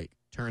 Is he, like,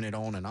 turn it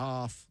on and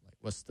off? Like,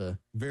 what's the...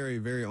 Very,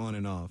 very on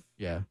and off.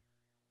 Yeah.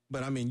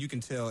 But, I mean, you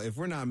can tell if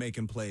we're not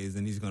making plays,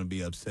 then he's going to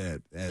be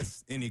upset,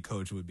 as any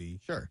coach would be.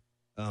 Sure.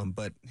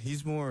 But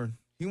he's more,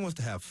 he wants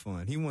to have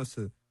fun. He wants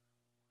to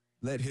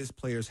let his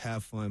players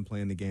have fun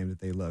playing the game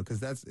that they love.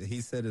 Because he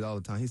said it all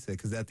the time. He said,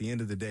 because at the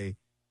end of the day,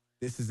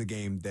 this is a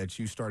game that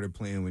you started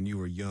playing when you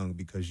were young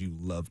because you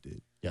loved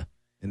it. Yeah.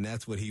 And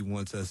that's what he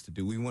wants us to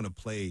do. We want to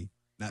play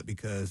not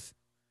because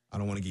I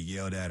don't want to get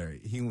yelled at, or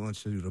he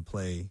wants you to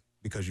play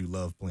because you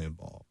love playing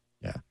ball.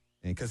 Yeah.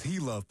 And because he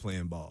loved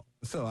playing ball.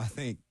 So I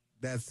think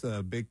that's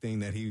a big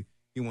thing that he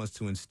wants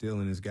to instill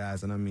in his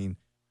guys. And I mean,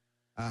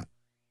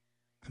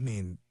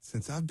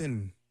 since I've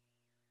been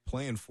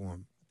playing for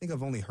him, I think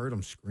I've only heard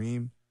him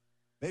scream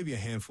maybe a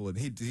handful of.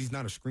 He's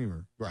not a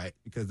screamer, right?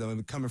 Because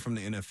coming from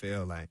the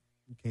NFL, like,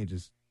 you can't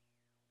just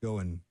go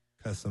and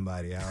cuss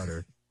somebody out,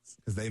 or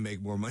because they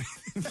make more money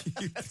than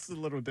you. That's a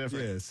little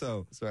different. Yeah,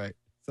 so that's right.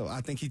 So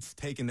I think he's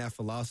taken that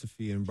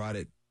philosophy and brought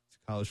it to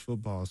college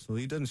football. So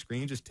he doesn't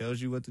scream; he just tells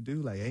you what to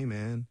do. Like, hey,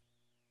 man,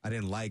 I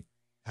didn't like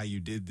how you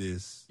did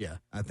this. Yeah.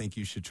 I think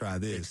you should try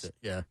this.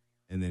 Yeah.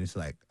 And then it's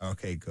like,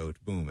 okay, coach,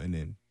 boom. And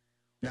then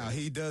now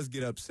he does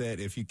get upset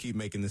if you keep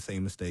making the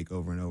same mistake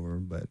over and over,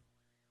 but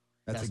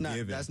that's a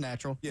given. That's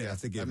natural. Yeah,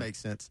 that's a given. That makes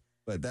sense.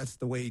 But that's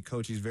the way he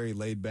coaches. He's very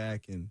laid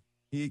back, and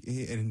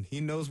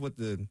he knows what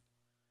to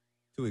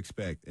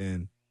expect.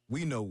 And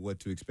we know what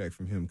to expect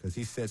from him because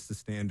he sets the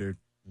standard.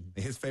 Mm-hmm.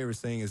 And his favorite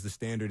saying is the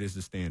standard,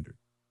 and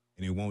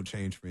it won't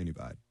change for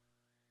anybody.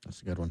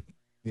 That's a good one.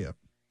 Yeah.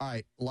 All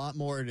right, a lot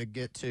more to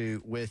get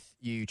to with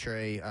you,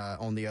 Trey,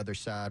 on the other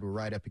side. We're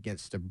right up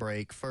against a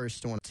break.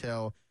 First, I want to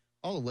tell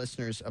all the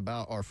listeners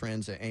about our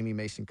friends at Amy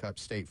Mason Cup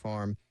State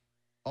Farm.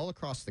 All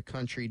across the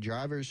country,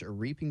 drivers are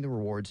reaping the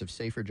rewards of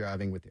safer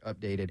driving with the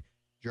updated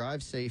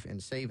Drive Safe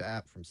and Save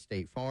app from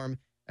State Farm,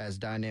 as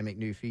dynamic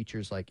new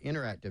features like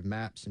interactive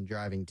maps and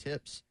driving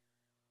tips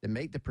that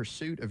make the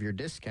pursuit of your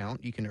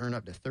discount. You can earn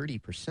up to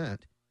 30%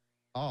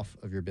 off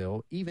of your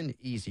bill even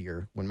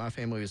easier. When my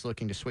family was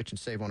looking to switch and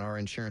save on our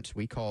insurance,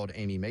 we called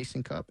Amy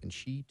Mason Cup, and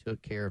she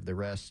took care of the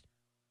rest.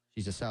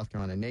 She's a South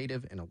Carolina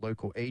native and a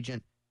local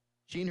agent.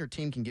 She and her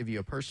team can give you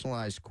a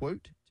personalized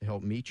quote to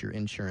help meet your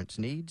insurance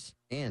needs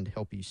and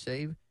help you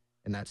save,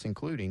 and that's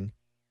including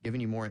giving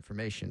you more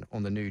information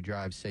on the new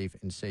Drive Safe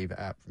and Save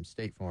app from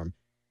State Farm.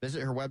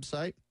 Visit her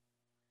website,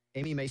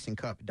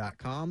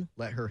 amymasoncup.com.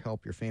 Let her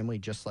help your family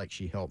just like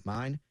she helped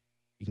mine.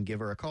 You can give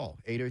her a call,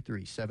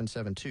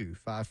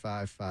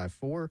 803-772-5554,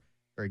 or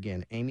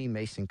again,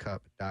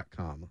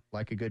 amymasoncup.com.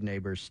 Like a good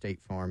neighbor,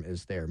 State Farm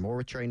is there. More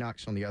with Trey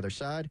Knox on the other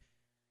side.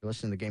 You're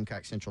listening to the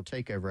Gamecock Central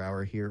Takeover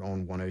Hour here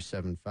on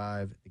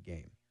 107.5 The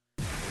Game.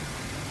 It's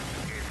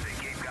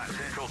the Gamecock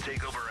Central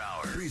Takeover Hour.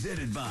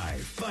 Presented by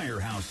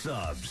Firehouse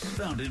Subs.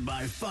 Founded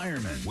by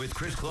firemen with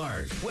Chris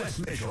Clark, Wes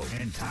Mitchell,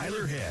 and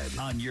Tyler Head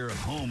on your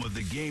home of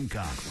the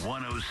Gamecocks.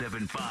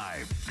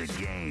 107.5 The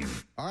Game.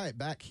 All right,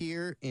 back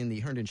here in the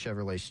Herndon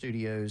Chevrolet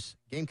Studios,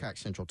 Gamecock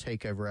Central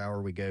Takeover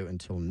Hour. We go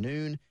until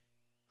noon.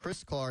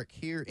 Chris Clark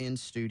here in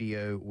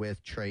studio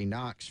with Trey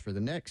Knox for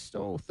the next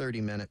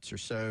 30 minutes or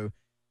so.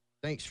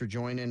 Thanks for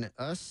joining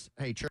us.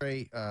 Hey,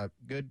 Trey,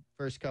 good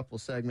first couple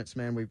segments,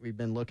 man. We've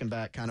been looking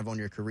back kind of on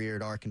your career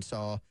at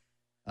Arkansas.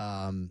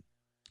 Justin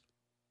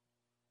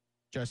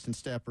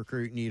Stepp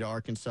recruiting you to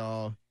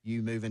Arkansas.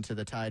 You move into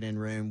the tight end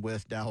room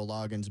with Dowell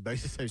Loggins.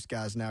 Both of those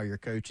guys now your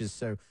coaches.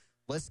 So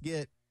let's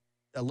get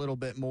a little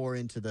bit more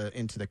into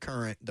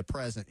the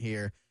present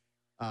here.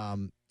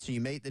 So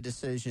you made the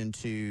decision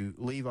to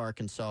leave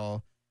Arkansas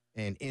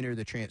and enter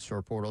the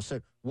transfer portal. So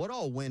what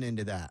all went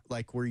into that?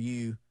 Like, were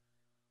you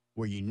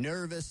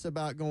nervous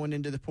about going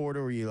into the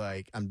portal? Were you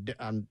like,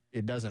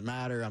 it doesn't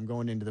matter, I'm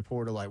going into the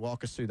portal? Like,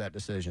 walk us through that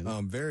decision. I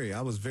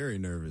was very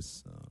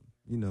nervous.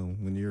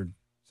 When you're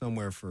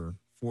somewhere for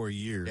 4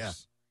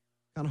 years,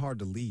 kind of hard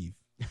to leave.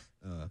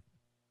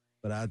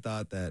 But I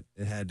thought that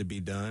it had to be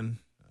done.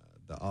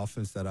 The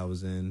offense that I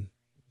was in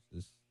was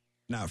just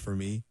not for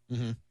me.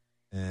 Mm-hmm.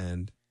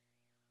 And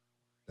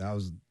that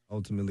was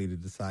ultimately the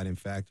deciding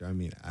factor. I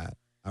mean,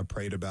 I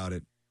prayed about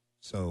it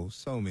so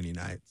many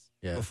nights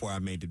before I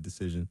made the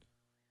decision,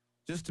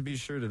 just to be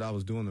sure that I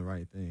was doing the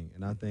right thing.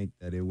 And I think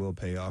that it will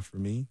pay off for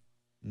me.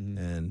 Mm-hmm.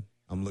 And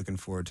I'm looking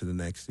forward to the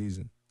next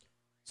season.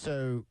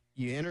 So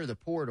you enter the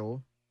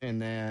portal,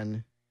 and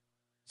then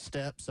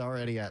Stepp's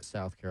already at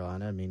South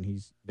Carolina. I mean,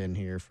 he's been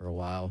here for a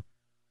while.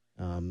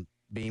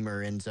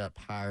 Beamer ends up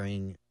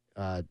hiring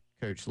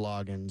Coach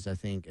Loggins, I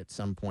think, at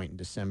some point in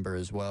December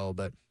as well.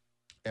 But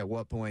at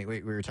what point,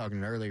 we were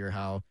talking earlier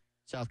how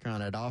South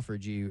Carolina had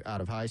offered you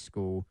out of high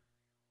school.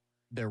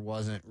 There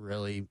wasn't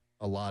really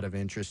a lot of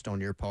interest on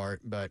your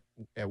part, but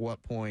at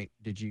what point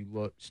did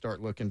you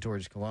start looking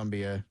towards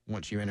Columbia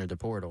once you entered the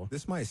portal?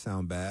 This might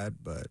sound bad,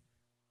 but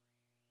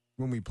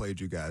when we played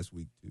you guys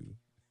week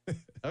 2.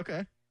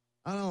 Okay.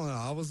 I don't know.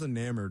 I was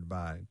enamored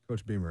by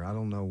Coach Beamer. I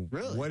don't know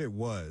what it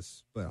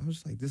was, but I was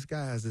just like, this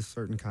guy has this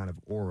certain kind of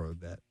aura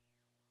that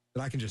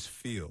I can just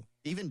feel.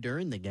 Even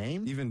during the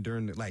game? Even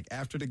during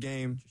after the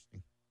game.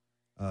 Interesting.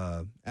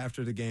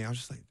 After the game, I was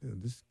just like,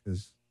 dude, this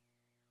is,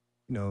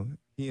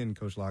 he and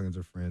Coach Loggins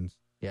are friends.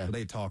 Yeah. So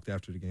they talked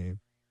after the game.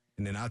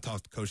 And then I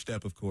talked to Coach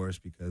Stepp, of course,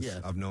 because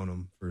I've known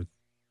him for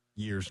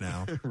years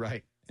now.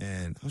 Right.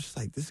 And I was just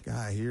like, this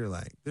guy here,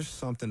 there's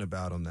something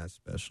about him that's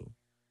special.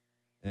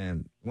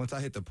 And once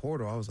I hit the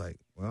portal, I was like,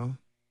 well,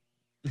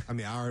 I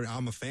mean,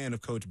 I'm a fan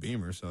of Coach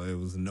Beamer, so it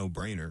was a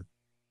no-brainer.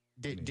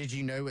 Did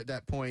you know at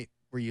that point,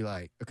 were you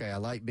like, okay, I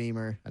like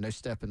Beamer. I know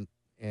Stepp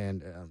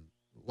and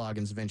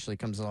Loggins eventually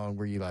comes along.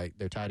 Were you like,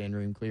 their tight end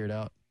room cleared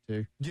out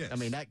too? Yes. I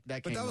mean, that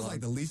But came that was along.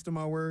 the least of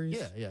my worries.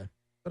 Yeah, yeah.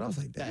 But I was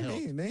like, there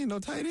ain't no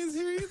tight ends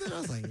here either. I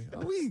was like,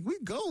 we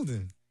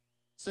golden.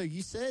 So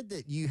you said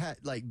that you had,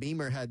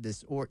 Beamer had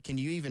this, or can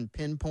you even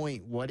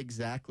pinpoint what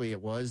exactly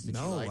it was that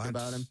you liked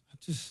about him?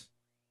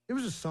 It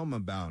was just something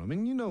about him.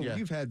 And,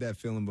 you've had that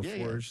feeling before.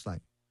 Yeah. It's just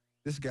like,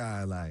 this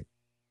guy,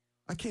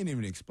 I can't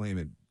even explain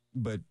it,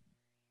 but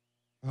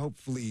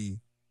hopefully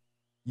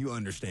you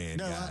understand,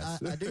 No,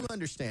 guys. I do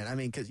understand. I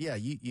mean, because,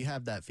 you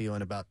have that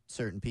feeling about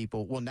certain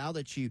people. Well, now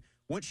that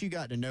once you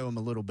got to know him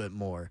a little bit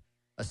more,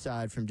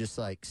 aside from just,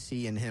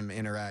 seeing him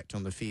interact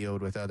on the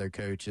field with other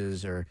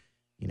coaches or,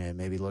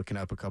 maybe looking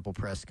up a couple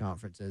press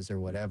conferences or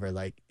whatever,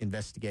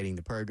 investigating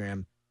the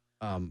program,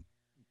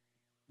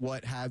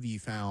 what have you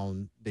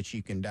found that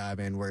you can dive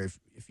in where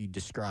if you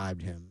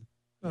described him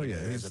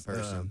as a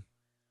person?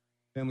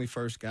 Family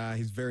first guy.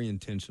 He's very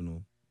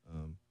intentional.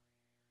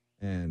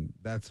 And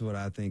that's what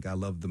I think I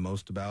love the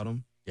most about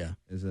him. Yeah.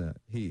 Is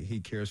he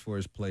cares for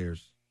his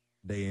players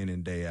day in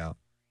and day out.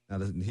 Now,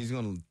 he's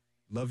going to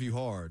love you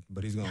hard,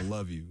 but he's going to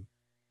love you.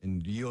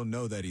 And you'll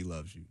know that he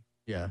loves you.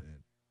 Yeah.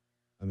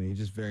 And, he's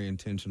just very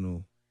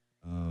intentional.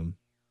 I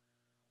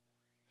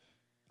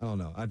don't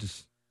know.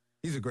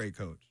 He's a great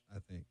coach, I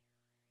think.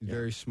 He's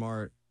very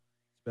smart.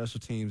 Special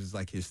teams is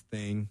his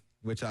thing,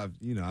 which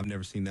I've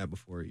never seen that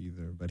before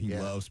either. But he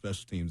loves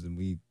special teams, and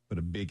we put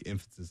a big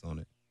emphasis on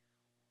it.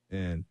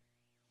 And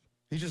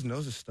he just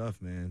knows his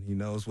stuff, man. He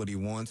knows what he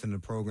wants in the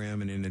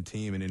program and in the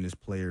team and in his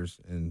players,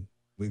 and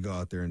we go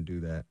out there and do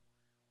that.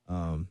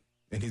 And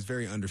he's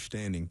very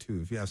understanding,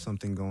 too. If you have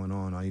something going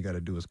on, all you got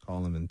to do is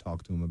call him and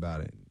talk to him about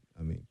it.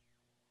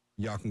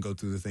 Y'all can go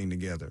through the thing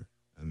together.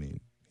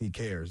 He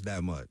cares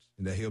that much,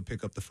 and that he'll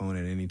pick up the phone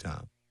at any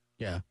time.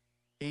 Yeah.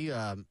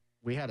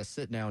 We had a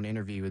sit-down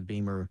interview with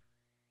Beamer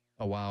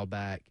a while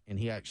back, and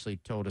he actually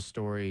told a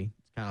story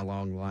kind of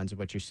along the lines of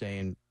what you're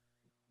saying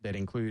that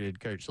included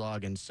Coach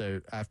Loggins.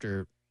 So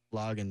after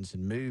Loggins had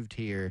moved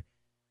here,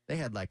 they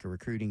had a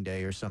recruiting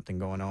day or something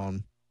going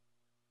on,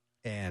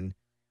 and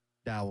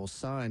Dowell's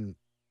son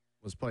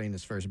was playing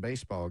his first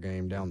baseball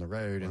game down the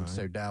road, and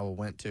so Dowell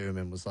went to him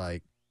and was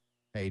like,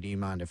 hey, do you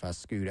mind if I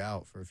scoot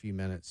out for a few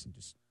minutes and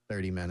just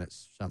 30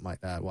 minutes, something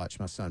like that, watch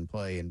my son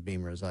play? And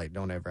Beamer was like,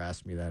 don't ever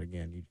ask me that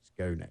again. You just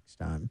go next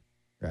time,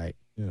 right?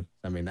 Yeah.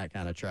 That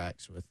kind of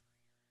tracks with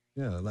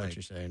what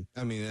you're saying.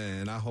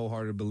 And I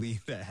wholeheartedly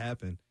believe that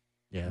happened.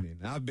 Yeah.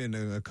 I've been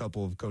to a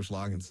couple of Coach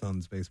Loggins'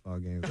 son's baseball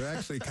games. They're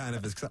actually kind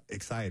of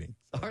exciting.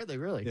 So, are they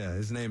really? Yeah,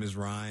 his name is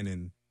Ryan,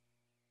 and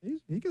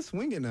he can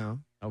swing it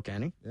now. Oh,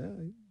 can he? Yeah,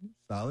 he's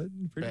solid,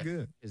 pretty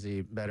good. Is he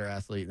a better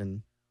athlete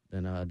than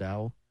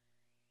Dowell?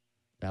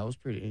 Dowell's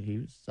he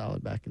was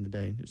solid back in the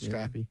day. He was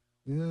scrappy.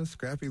 Yeah,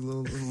 scrappy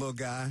little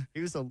guy.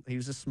 He was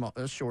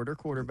a shorter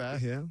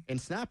quarterback. Yeah. And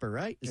snapper,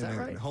 right? Is that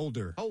right?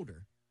 Holder.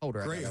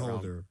 Great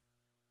holder.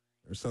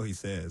 Or so he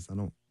says. I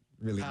don't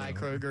really High know.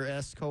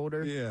 Kroger-esque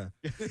holder. Yeah.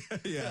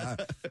 Yeah.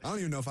 I don't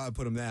even know if I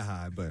put him that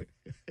high, but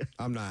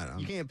I'm not.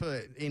 You can't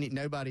put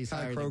nobody's Kai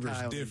higher Kroger's than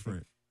Kyle.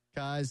 different.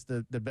 Kai's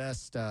the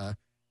best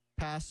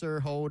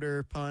passer,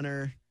 holder,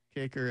 punter,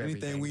 kicker,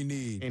 Anything everything. we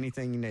need.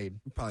 Anything you need.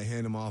 We'll probably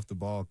hand him off the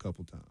ball a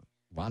couple times.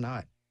 Why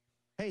not?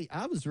 Hey,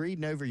 I was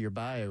reading over your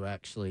bio,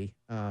 actually,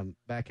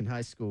 back in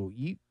high school.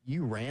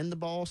 You ran the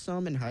ball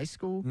some in high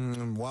school?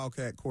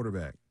 Wildcat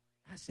quarterback.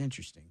 That's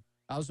interesting.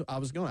 I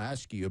was going to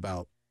ask you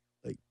about,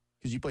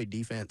 because you played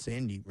defense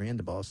and you ran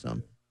the ball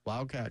some.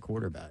 Wildcat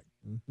quarterback.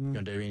 Mm-hmm.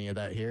 Going to do any of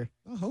that here?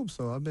 I hope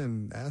so. I've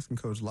been asking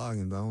Coach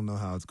Loggins. I don't know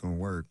how it's going to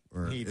work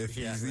or if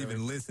he's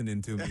even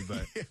listening to me,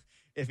 but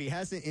if he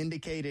hasn't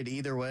indicated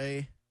either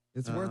way,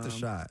 it's worth a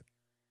shot.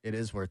 It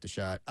is worth a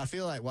shot. I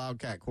feel like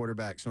Wildcat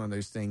quarterback's one of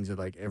those things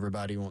that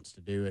everybody wants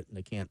to do it, and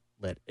they can't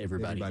let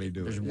everybody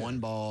do it. There's one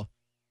ball.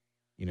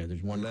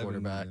 There's one 11,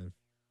 quarterback.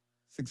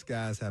 6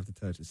 guys have to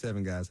touch it.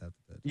 7 guys have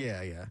to touch it.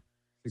 Yeah.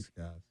 6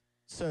 guys.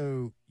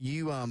 So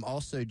you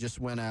also just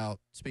went out,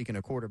 speaking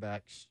of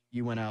quarterbacks,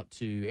 you went out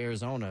to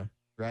Arizona,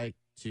 right,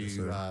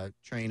 to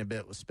train a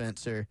bit with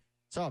Spencer.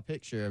 Saw a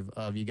picture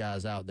of you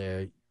guys out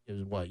there.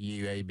 It was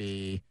you,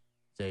 AB,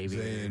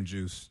 Xavier. Zay and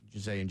Juice.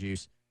 Zay and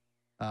Juice.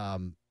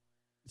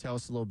 tell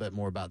us a little bit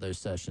more about those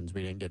sessions.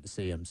 We didn't get to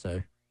see them,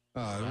 so.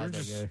 We're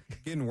just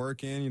getting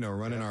work in,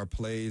 running our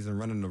plays and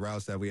running the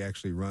routes that we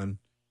actually run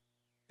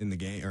in the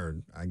game. Or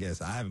I guess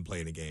I haven't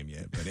played a game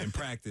yet, but in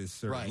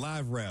practice or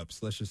live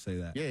reps, let's just say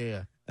that.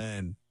 Yeah.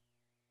 And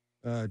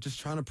just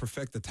trying to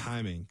perfect the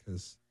timing,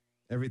 because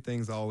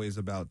everything's always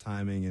about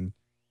timing and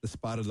the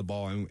spot of the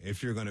ball and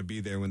if you're going to be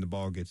there when the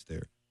ball gets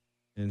there.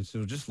 And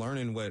so just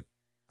learning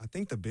I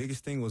think the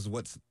biggest thing was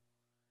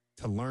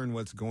to learn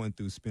what's going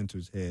through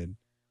Spencer's head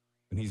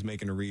when he's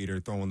making a read or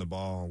throwing the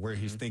ball, where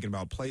he's thinking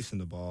about placing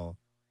the ball.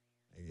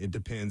 It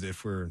depends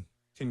if we're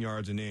 10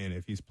 yards and in,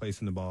 if he's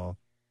placing the ball,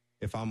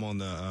 if I'm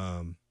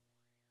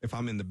if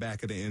I'm in the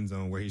back of the end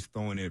zone where he's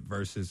throwing it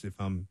versus if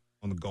I'm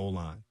on the goal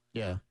line.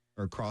 Yeah.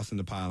 Or crossing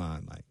the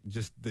pylon, like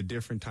just the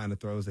different kind of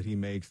throws that he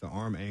makes, the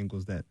arm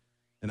angles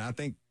and I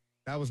think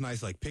that was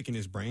nice, like picking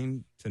his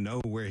brain to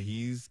know where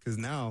because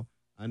now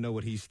I know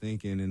what he's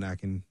thinking and I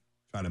can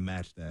try to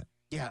match that.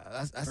 Yeah.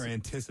 Or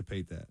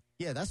anticipate that.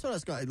 Yeah, that's what I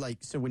was going to,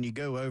 so when you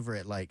go over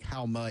it, like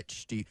how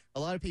much a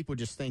lot of people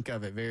just think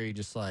of it very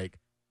just like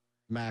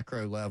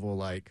macro level,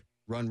 like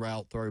run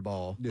route, throw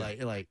ball. Yeah.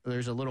 Like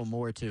there's a little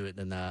more to it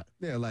than that.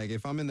 Yeah, like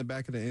if I'm in the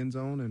back of the end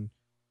zone and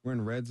we're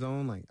in red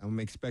zone, like I'm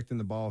expecting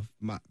the ball,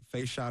 my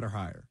face shot or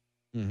higher.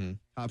 Mm-hmm.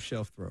 Top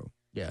shelf throw.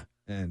 Yeah.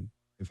 And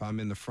if I'm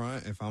in the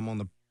front, if I'm on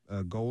the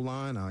goal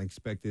line, I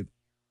expect it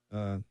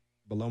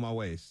below my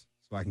waist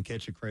so I can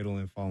catch a cradle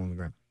and fall on the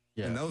ground.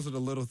 Yeah. And those are the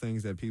little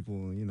things that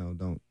people,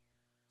 don't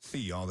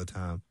see all the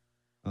time.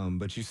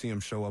 But you see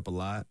them show up a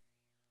lot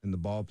in the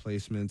ball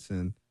placements.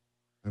 And,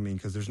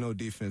 because there's no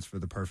defense for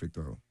the perfect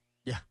throw.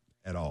 Yeah.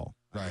 At all.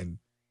 Right.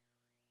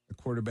 A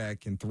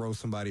quarterback can throw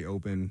somebody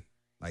open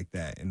like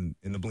that in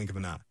the blink of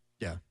an eye.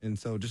 Yeah. And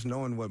so just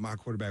knowing what my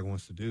quarterback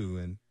wants to do,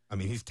 and,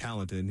 he's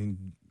talented.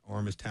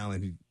 Arm is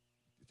talented.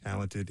 He's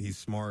talented. He's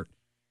smart.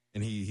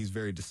 And he's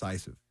very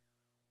decisive.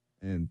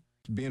 And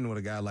being with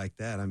a guy like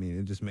that,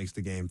 it just makes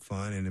the game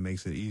fun and it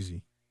makes it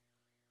easy.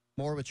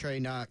 More with Trey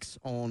Knox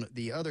on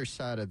the other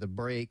side of the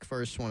break.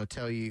 First, want to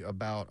tell you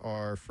about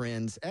our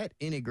friends at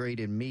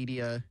Integrated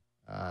Media.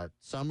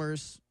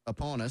 Summer's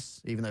upon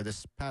us, even though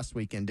this past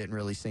weekend didn't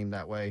really seem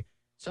that way.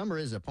 Summer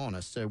is upon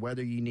us. So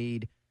whether you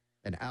need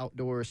an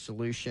outdoor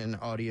solution,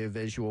 audio,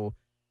 visual,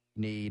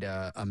 need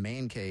a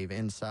man cave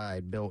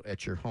inside built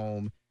at your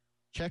home,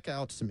 check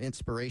out some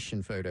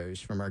inspiration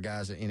photos from our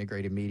guys at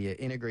Integrated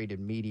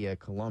Media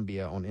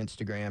Columbia on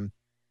Instagram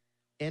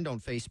and on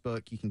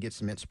Facebook. You can get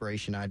some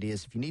inspiration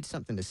ideas. If you need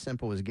something as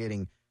simple as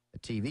getting a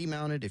TV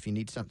mounted, if you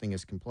need something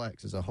as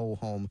complex as a whole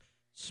home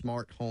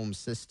smart home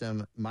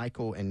system,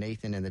 Michael and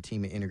Nathan and the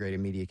team at Integrated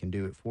Media can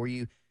do it for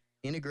you.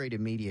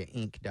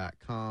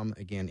 IntegratedMediaInc.com.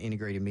 Again,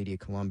 Integrated Media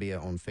Columbia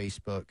on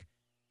Facebook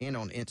and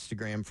on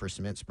Instagram for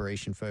some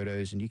inspiration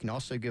photos. And you can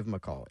also give them a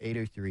call,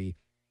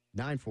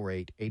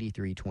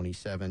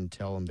 803-948-8327.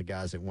 Tell them the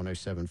guys at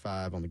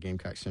 107.5 on the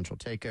Gamecock Central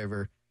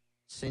Takeover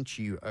sent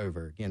you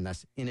over. Again,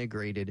 that's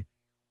Integrated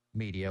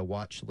Media.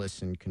 Watch,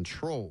 listen,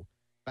 control.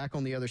 Back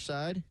on the other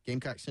side,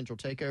 Gamecock Central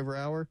Takeover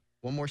Hour.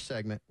 One more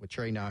segment with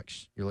Trey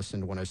Knox. You're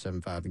listening to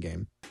 107.5 The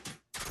Game. It's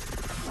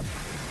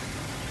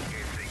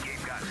the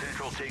Gamecock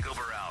Central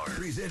Takeover Hour.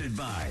 Presented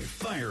by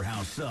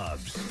Firehouse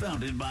Subs.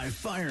 Founded by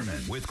firemen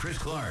with Chris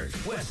Clark,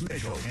 Wes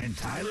Mitchell, and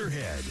Tyler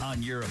Head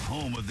on your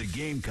home of the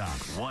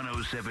Gamecocks.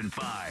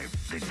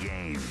 107.5 The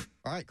Game.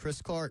 All right,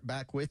 Chris Clark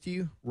back with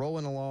you.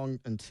 Rolling along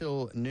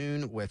until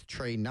noon with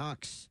Trey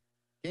Knox.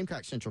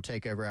 Gamecock Central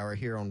Takeover Hour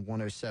here on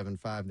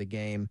 107.5 The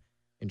Game.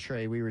 And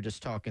Trey, we were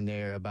just talking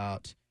there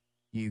about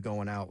you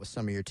going out with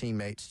some of your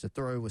teammates to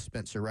throw with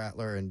Spencer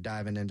Rattler and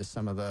diving into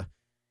some of the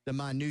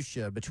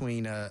minutia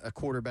between a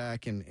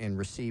quarterback and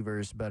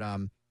receivers. But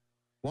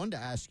wanted to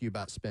ask you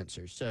about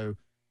Spencer. So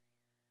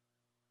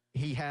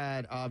he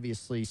had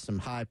obviously some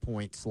high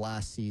points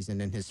last season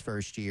in his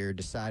first year,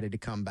 decided to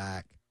come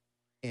back.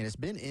 And it's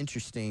been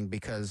interesting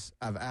because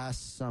I've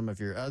asked some of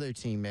your other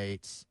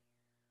teammates,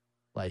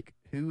 like,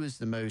 who is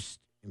the most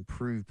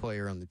improved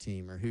player on the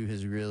team or who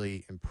has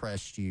really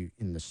impressed you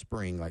in the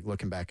spring, like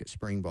looking back at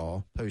spring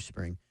ball,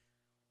 post-spring?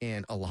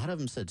 And a lot of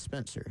them said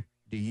Spencer.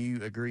 Do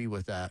you agree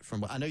with that?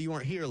 I know you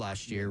weren't here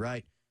last year,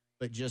 right?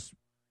 But just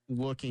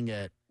looking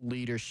at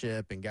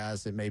leadership and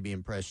guys that maybe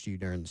impressed you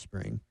during the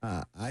spring.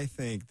 I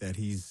think that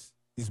he's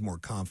more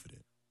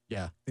confident.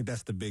 Yeah. I think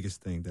that's the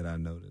biggest thing that I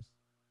noticed.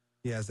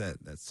 He has that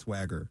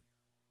swagger.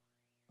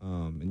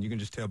 And you can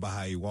just tell by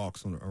how he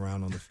walks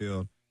around on the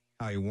field,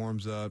 how he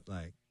warms up,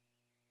 like,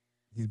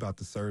 he's about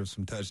to serve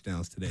some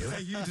touchdowns today.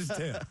 Like, you just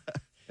tell.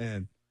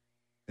 And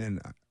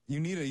you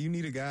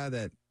need a guy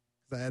that,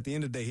 at the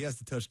end of the day, he has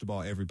to touch the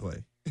ball every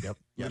play. Yep.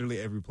 Literally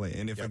every play.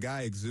 And if a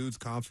guy exudes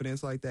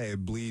confidence like that,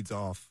 it bleeds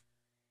off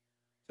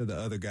to the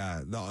other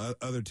guy, the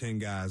other 10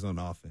 guys on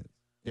offense.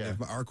 Yeah.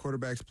 And if our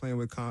quarterback's playing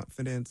with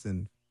confidence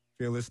and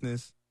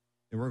fearlessness,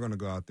 then we're going to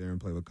go out there and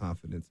play with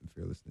confidence and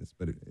fearlessness.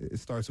 But it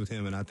starts with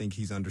him, and I think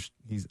he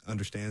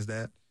understands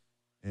that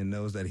and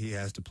knows that he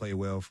has to play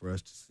well for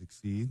us to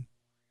succeed.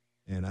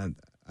 And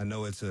I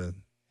know it's a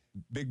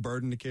big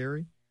burden to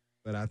carry,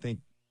 but I think,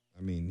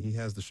 he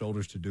has the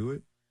shoulders to do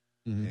it.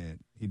 and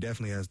he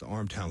definitely has the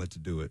arm talent to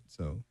do it.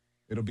 So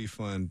it'll be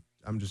fun.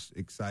 I'm just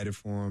excited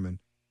for him and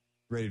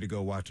ready to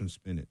go watch him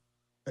spin it.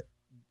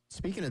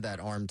 Speaking of that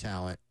arm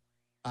talent,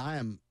 I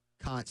am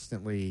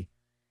constantly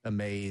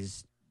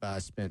amazed by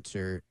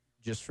Spencer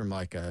just from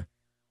like a,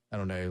 I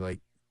don't know, like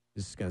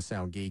this is going to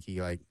sound geeky,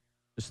 like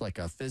just like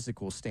a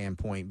physical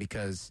standpoint,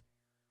 because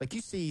like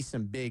you see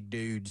some big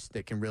dudes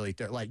that can really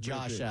throw, like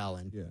Josh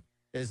Allen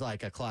is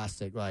like a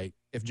classic. Like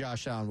if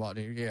Josh Allen walked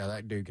in,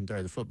 that dude can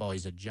throw the football.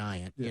 He's a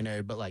giant,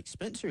 but like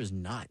Spencer is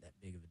not that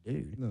big of a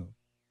dude. No.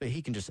 But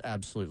he can just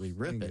absolutely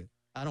rip it.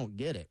 I don't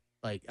get it.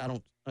 Like, I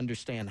don't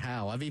understand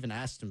how. I've even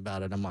asked him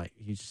about it. I'm like,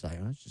 he's just like,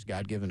 it's just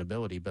God-given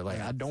ability. But, like,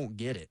 I don't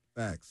get it.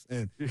 Facts.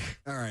 And,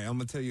 all right, I'm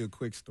going to tell you a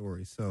quick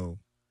story. So,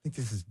 I think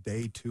this is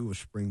day 2 of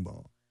spring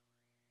ball.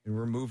 And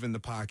we're moving the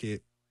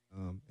pocket.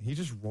 He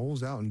just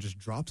rolls out and just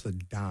drops a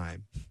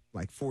dime,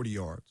 like 40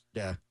 yards.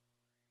 Yeah.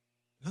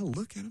 And I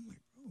look at him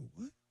like, bro,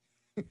 what?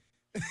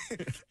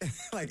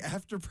 Like,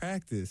 after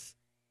practice,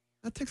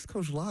 I text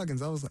Coach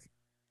Loggins. I was like,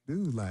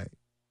 dude, like,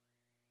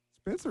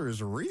 Spencer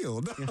is real.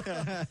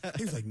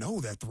 He was like, no,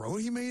 that throw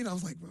he made? I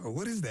was like, bro,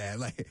 what is that?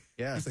 Like,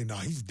 he's like, no,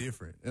 he's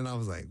different. And I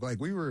was like,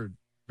 we were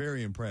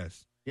very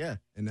impressed. Yeah.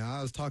 And now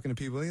I was talking to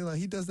people, like,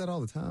 he does that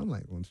all the time.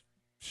 Like, well,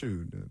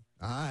 shoot,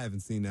 I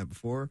haven't seen that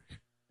before.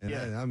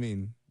 And I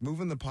mean,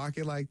 moving the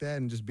pocket like that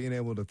and just being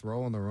able to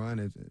throw on the run,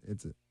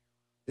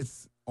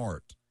 it's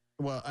art.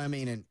 Well, I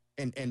mean,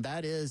 and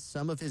that is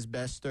some of his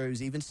best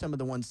throws, even some of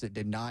the ones that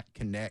did not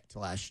connect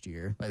last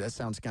year. Like, that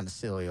sounds kind of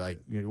silly, like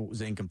it was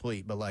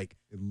incomplete, but like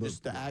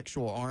just the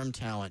actual arm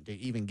talent to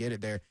even get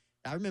it there.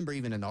 I remember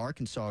even in the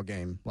Arkansas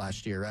game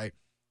last year, right?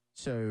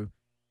 So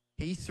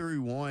he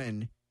threw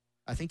one,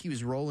 I think he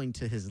was rolling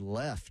to his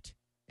left,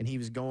 and he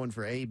was going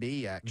for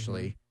AB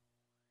actually,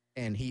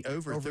 and he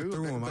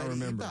overthrew him. I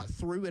remember. He about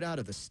threw it out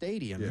of the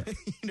stadium.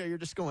 Yeah. You're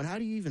just going, how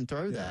do you even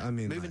throw that? I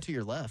mean, moving to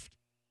your left.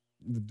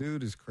 The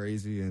dude is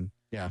crazy, and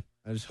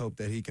I just hope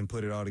that he can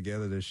put it all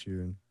together this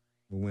year and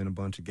we'll win a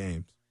bunch of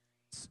games.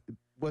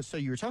 Well, so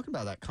you were talking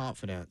about that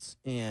confidence,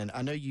 and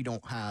I know you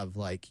don't have,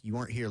 like, you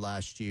weren't here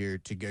last year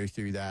to go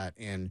through that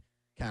and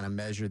kind of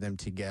measure them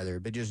together,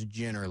 but just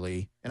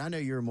generally, and I know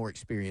you're a more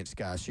experienced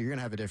guy, so you're going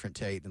to have a different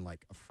take than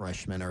like a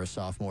freshman or a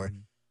sophomore,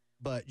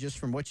 but just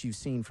from what you've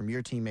seen from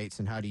your teammates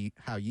and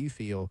how you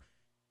feel,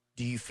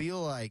 do you feel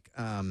like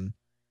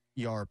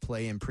you are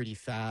playing pretty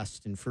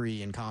fast and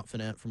free and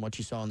confident from what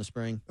you saw in the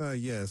spring?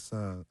 Yes.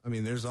 I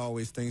mean, there's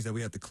always things that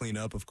we have to clean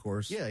up, of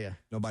course. Yeah.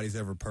 Nobody's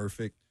ever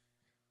perfect,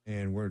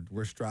 and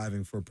we're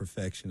striving for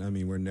perfection. I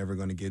mean, we're never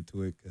going to get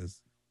to it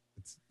because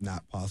it's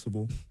not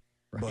possible.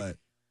 Right. But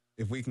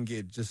if we can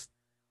get just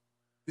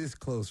this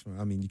close from,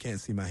 I mean, you can't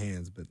see my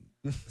hands, but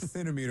a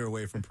centimeter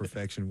away from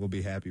perfection, we'll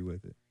be happy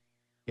with it.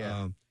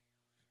 Yeah.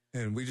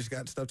 And we just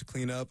got stuff to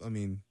clean up. I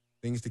mean,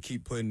 things to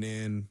keep putting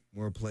in,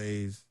 more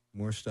plays,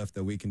 more stuff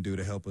that we can do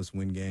to help us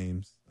win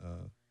games,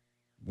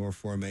 more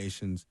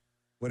formations,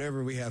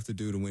 whatever we have to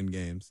do to win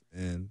games.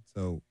 And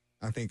so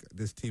I think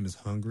this team is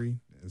hungry,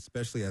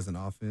 especially as an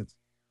offense,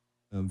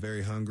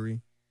 very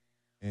hungry.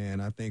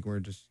 And I think we're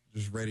just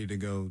ready to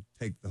go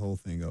take the whole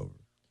thing over.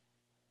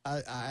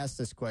 I asked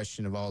this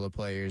question of all the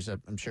players.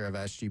 I'm sure I've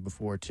asked you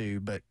before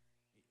too, but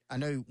I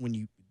know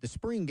the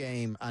spring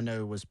game I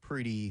know was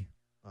pretty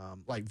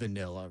like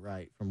vanilla,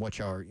 right? From what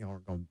y'all are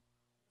going to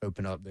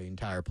open up the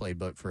entire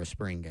playbook for a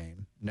spring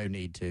game. No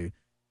need to.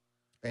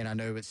 And I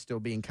know it's still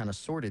being kind of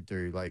sorted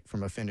through, like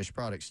from a finished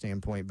product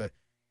standpoint. But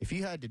if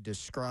you had to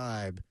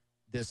describe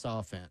this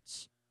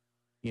offense,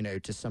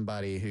 to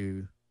somebody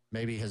who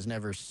maybe has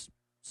never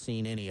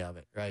seen any of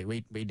it, right?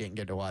 We didn't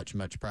get to watch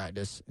much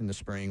practice in the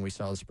spring. We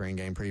saw the spring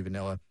game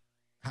pre-vanilla.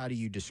 How do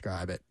you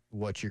describe it?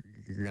 What you're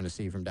going to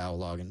see from Dow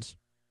Loggins?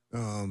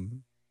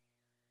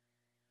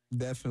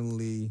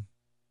 Definitely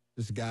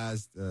just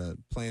guys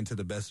playing to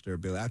the best of their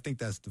ability. I think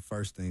that's the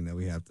first thing that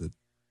we have to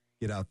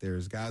get out there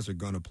is guys are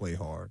going to play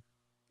hard.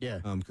 Yeah.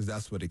 Because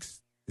that's what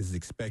is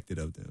expected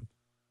of them.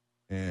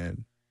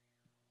 And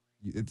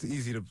it's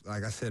easy to,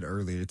 like I said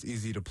earlier, it's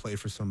easy to play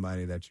for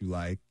somebody that you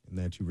like and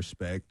that you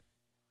respect.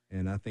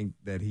 And I think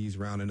that he's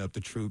rounding up the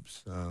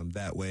troops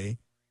that way.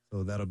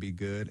 So that'll be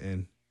good.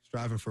 And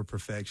striving for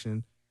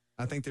perfection.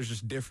 I think there's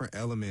just different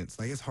elements.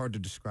 Like, it's hard to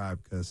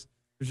describe because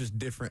there's just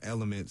different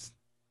elements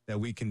that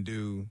we can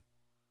do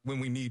when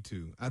we need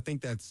to. I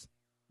think that's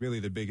really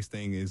the biggest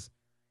thing is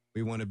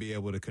we want to be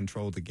able to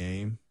control the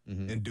game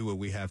and do what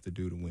we have to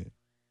do to win.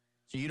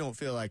 So you don't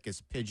feel like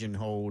it's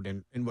pigeonholed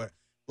and what,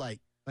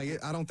 like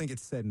I don't think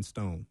it's set in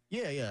stone.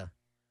 Yeah.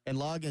 And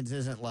Loggins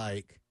isn't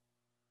like,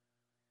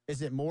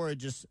 is it more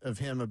just of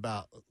him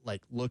about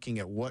like looking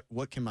at what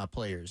can my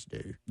players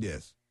do?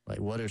 Yes. Like,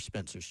 what are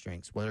Spencer's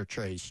strengths? What are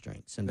Trey's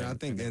strengths? And I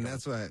think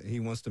that's why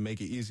he wants to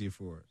make it easy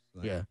for us.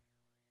 Like, yeah.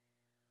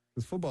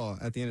 Because football,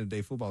 at the end of the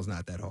day, football is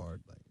not that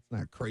hard. Like, it's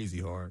not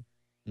crazy hard.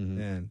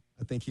 And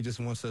I think he just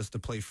wants us to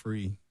play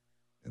free.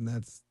 And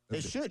that's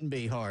it shouldn't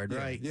be hard,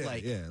 right? Yeah,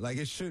 like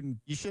it shouldn't.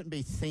 You shouldn't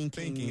be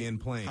thinking and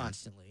playing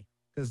constantly.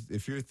 Because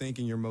if you're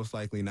thinking, you're most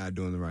likely not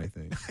doing the right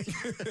thing.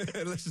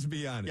 Let's just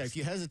be honest. Yeah, if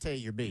you hesitate,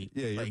 you're beat.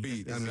 Yeah, you're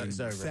beat. It's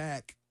over.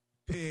 Sack,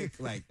 pick,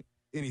 like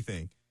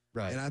anything.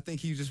 Right. And I think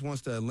he just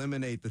wants to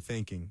eliminate the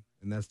thinking.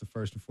 And that's the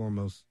first and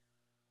foremost.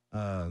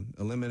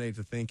 Eliminate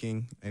the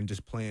thinking and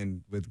just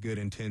playing with good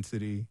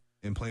intensity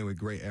and playing with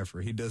great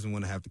effort. He doesn't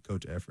want to have to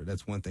coach effort.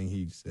 That's one thing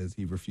he says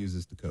he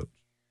refuses to coach.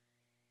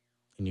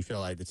 And you feel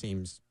like the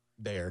team's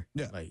there.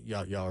 Yeah. Like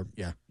y'all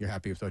you're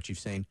happy with what you've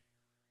seen.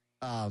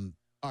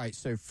 All right,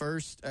 so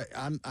first,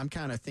 I'm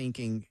kind of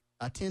thinking,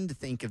 I tend to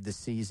think of the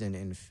season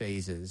in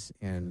phases.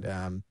 And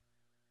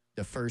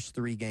the first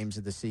 3 games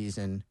of the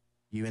season,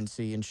 UNC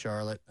and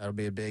Charlotte, that'll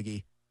be a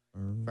biggie.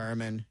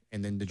 Furman,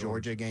 and then the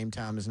Georgia game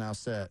time is now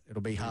set.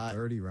 It'll be hot.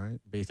 3:30, right?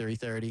 Be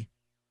 3:30.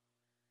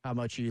 How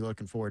much are you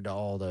looking forward to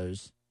all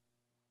those?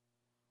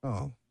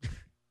 Oh,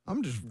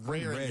 I'm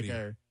Raring ready. to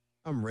go.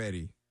 I'm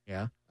ready.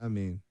 Yeah. I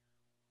mean,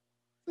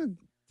 it's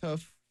a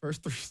tough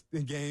first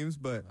 3 games,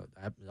 but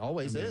It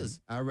always is.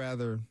 I'd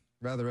rather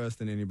us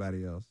than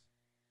anybody else,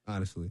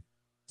 honestly.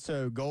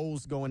 So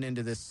goals going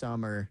into this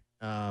summer,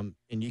 and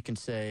you can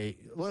say,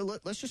 well,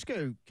 let's just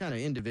go kind of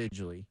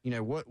individually. You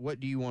know, what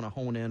do you want to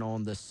hone in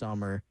on this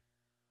summer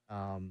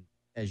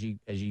as you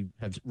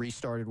have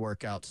restarted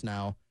workouts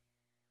now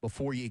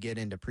before you get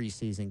into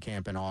preseason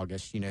camp in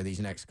August, you know, these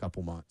next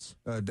couple months?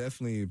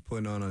 Definitely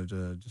putting on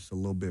just a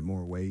little bit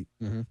more weight.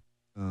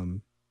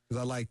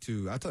 Because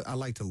I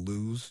like to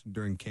lose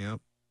during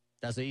camp.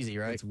 That's easy,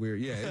 right? It's weird.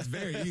 Yeah, it's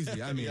very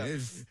easy. I mean,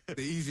 it's the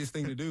easiest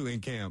thing to do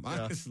in camp,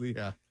 honestly.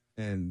 Yeah.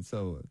 And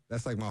so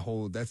that's like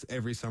that's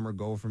every summer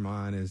goal for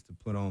mine is to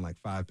put on like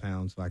 5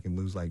 pounds so I can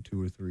lose like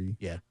 2 or 3.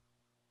 Yeah.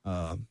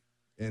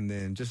 And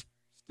then just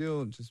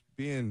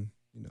being,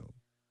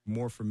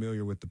 more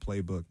familiar with the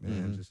playbook,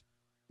 man. Just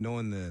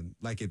knowing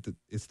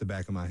it's the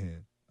back of my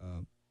hand.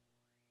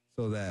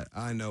 So that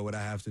I know what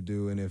I have to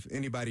do. And if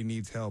anybody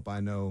needs help,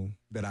 I know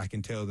that I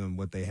can tell them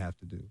what they have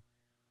to do.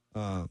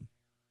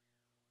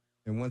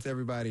 And once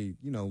everybody,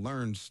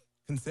 learns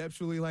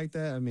conceptually like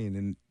that, I mean,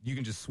 and you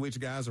can just switch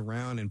guys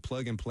around and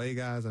plug and play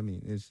guys. I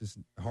mean, it's just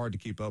hard to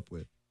keep up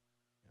with.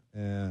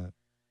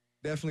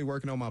 Definitely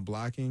working on my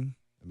blocking.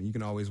 I mean, you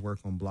can always work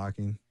on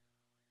blocking.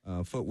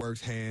 Footwork,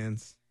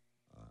 hands,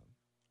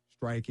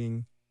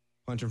 striking,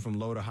 punching from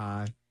low to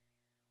high.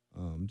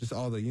 Just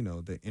all the,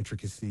 the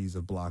intricacies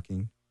of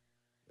blocking.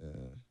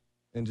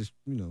 And just,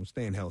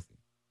 staying healthy.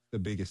 The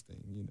biggest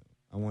thing,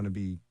 I want to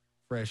be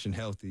fresh and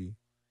healthy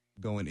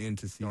going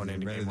into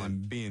season rather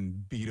than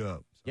being beat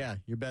up. So. Yeah,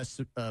 your best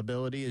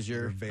ability is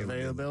your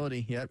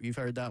availability. Yep, you've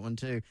heard that one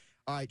too.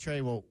 All right,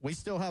 Trey, well, we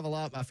still have a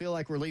lot. I feel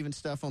like we're leaving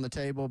stuff on the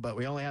table, but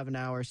we only have an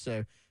hour,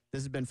 so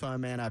this has been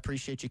fun, man. I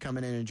appreciate you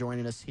coming in and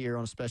joining us here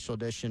on a special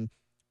edition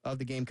of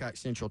the Gamecock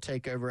Central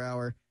Takeover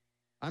Hour.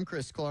 I'm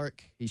Chris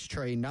Clark. He's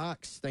Trey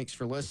Knox. Thanks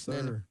for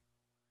listening.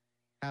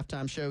 Yes,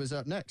 Halftime show is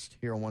up next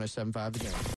here on 107.5 The Game.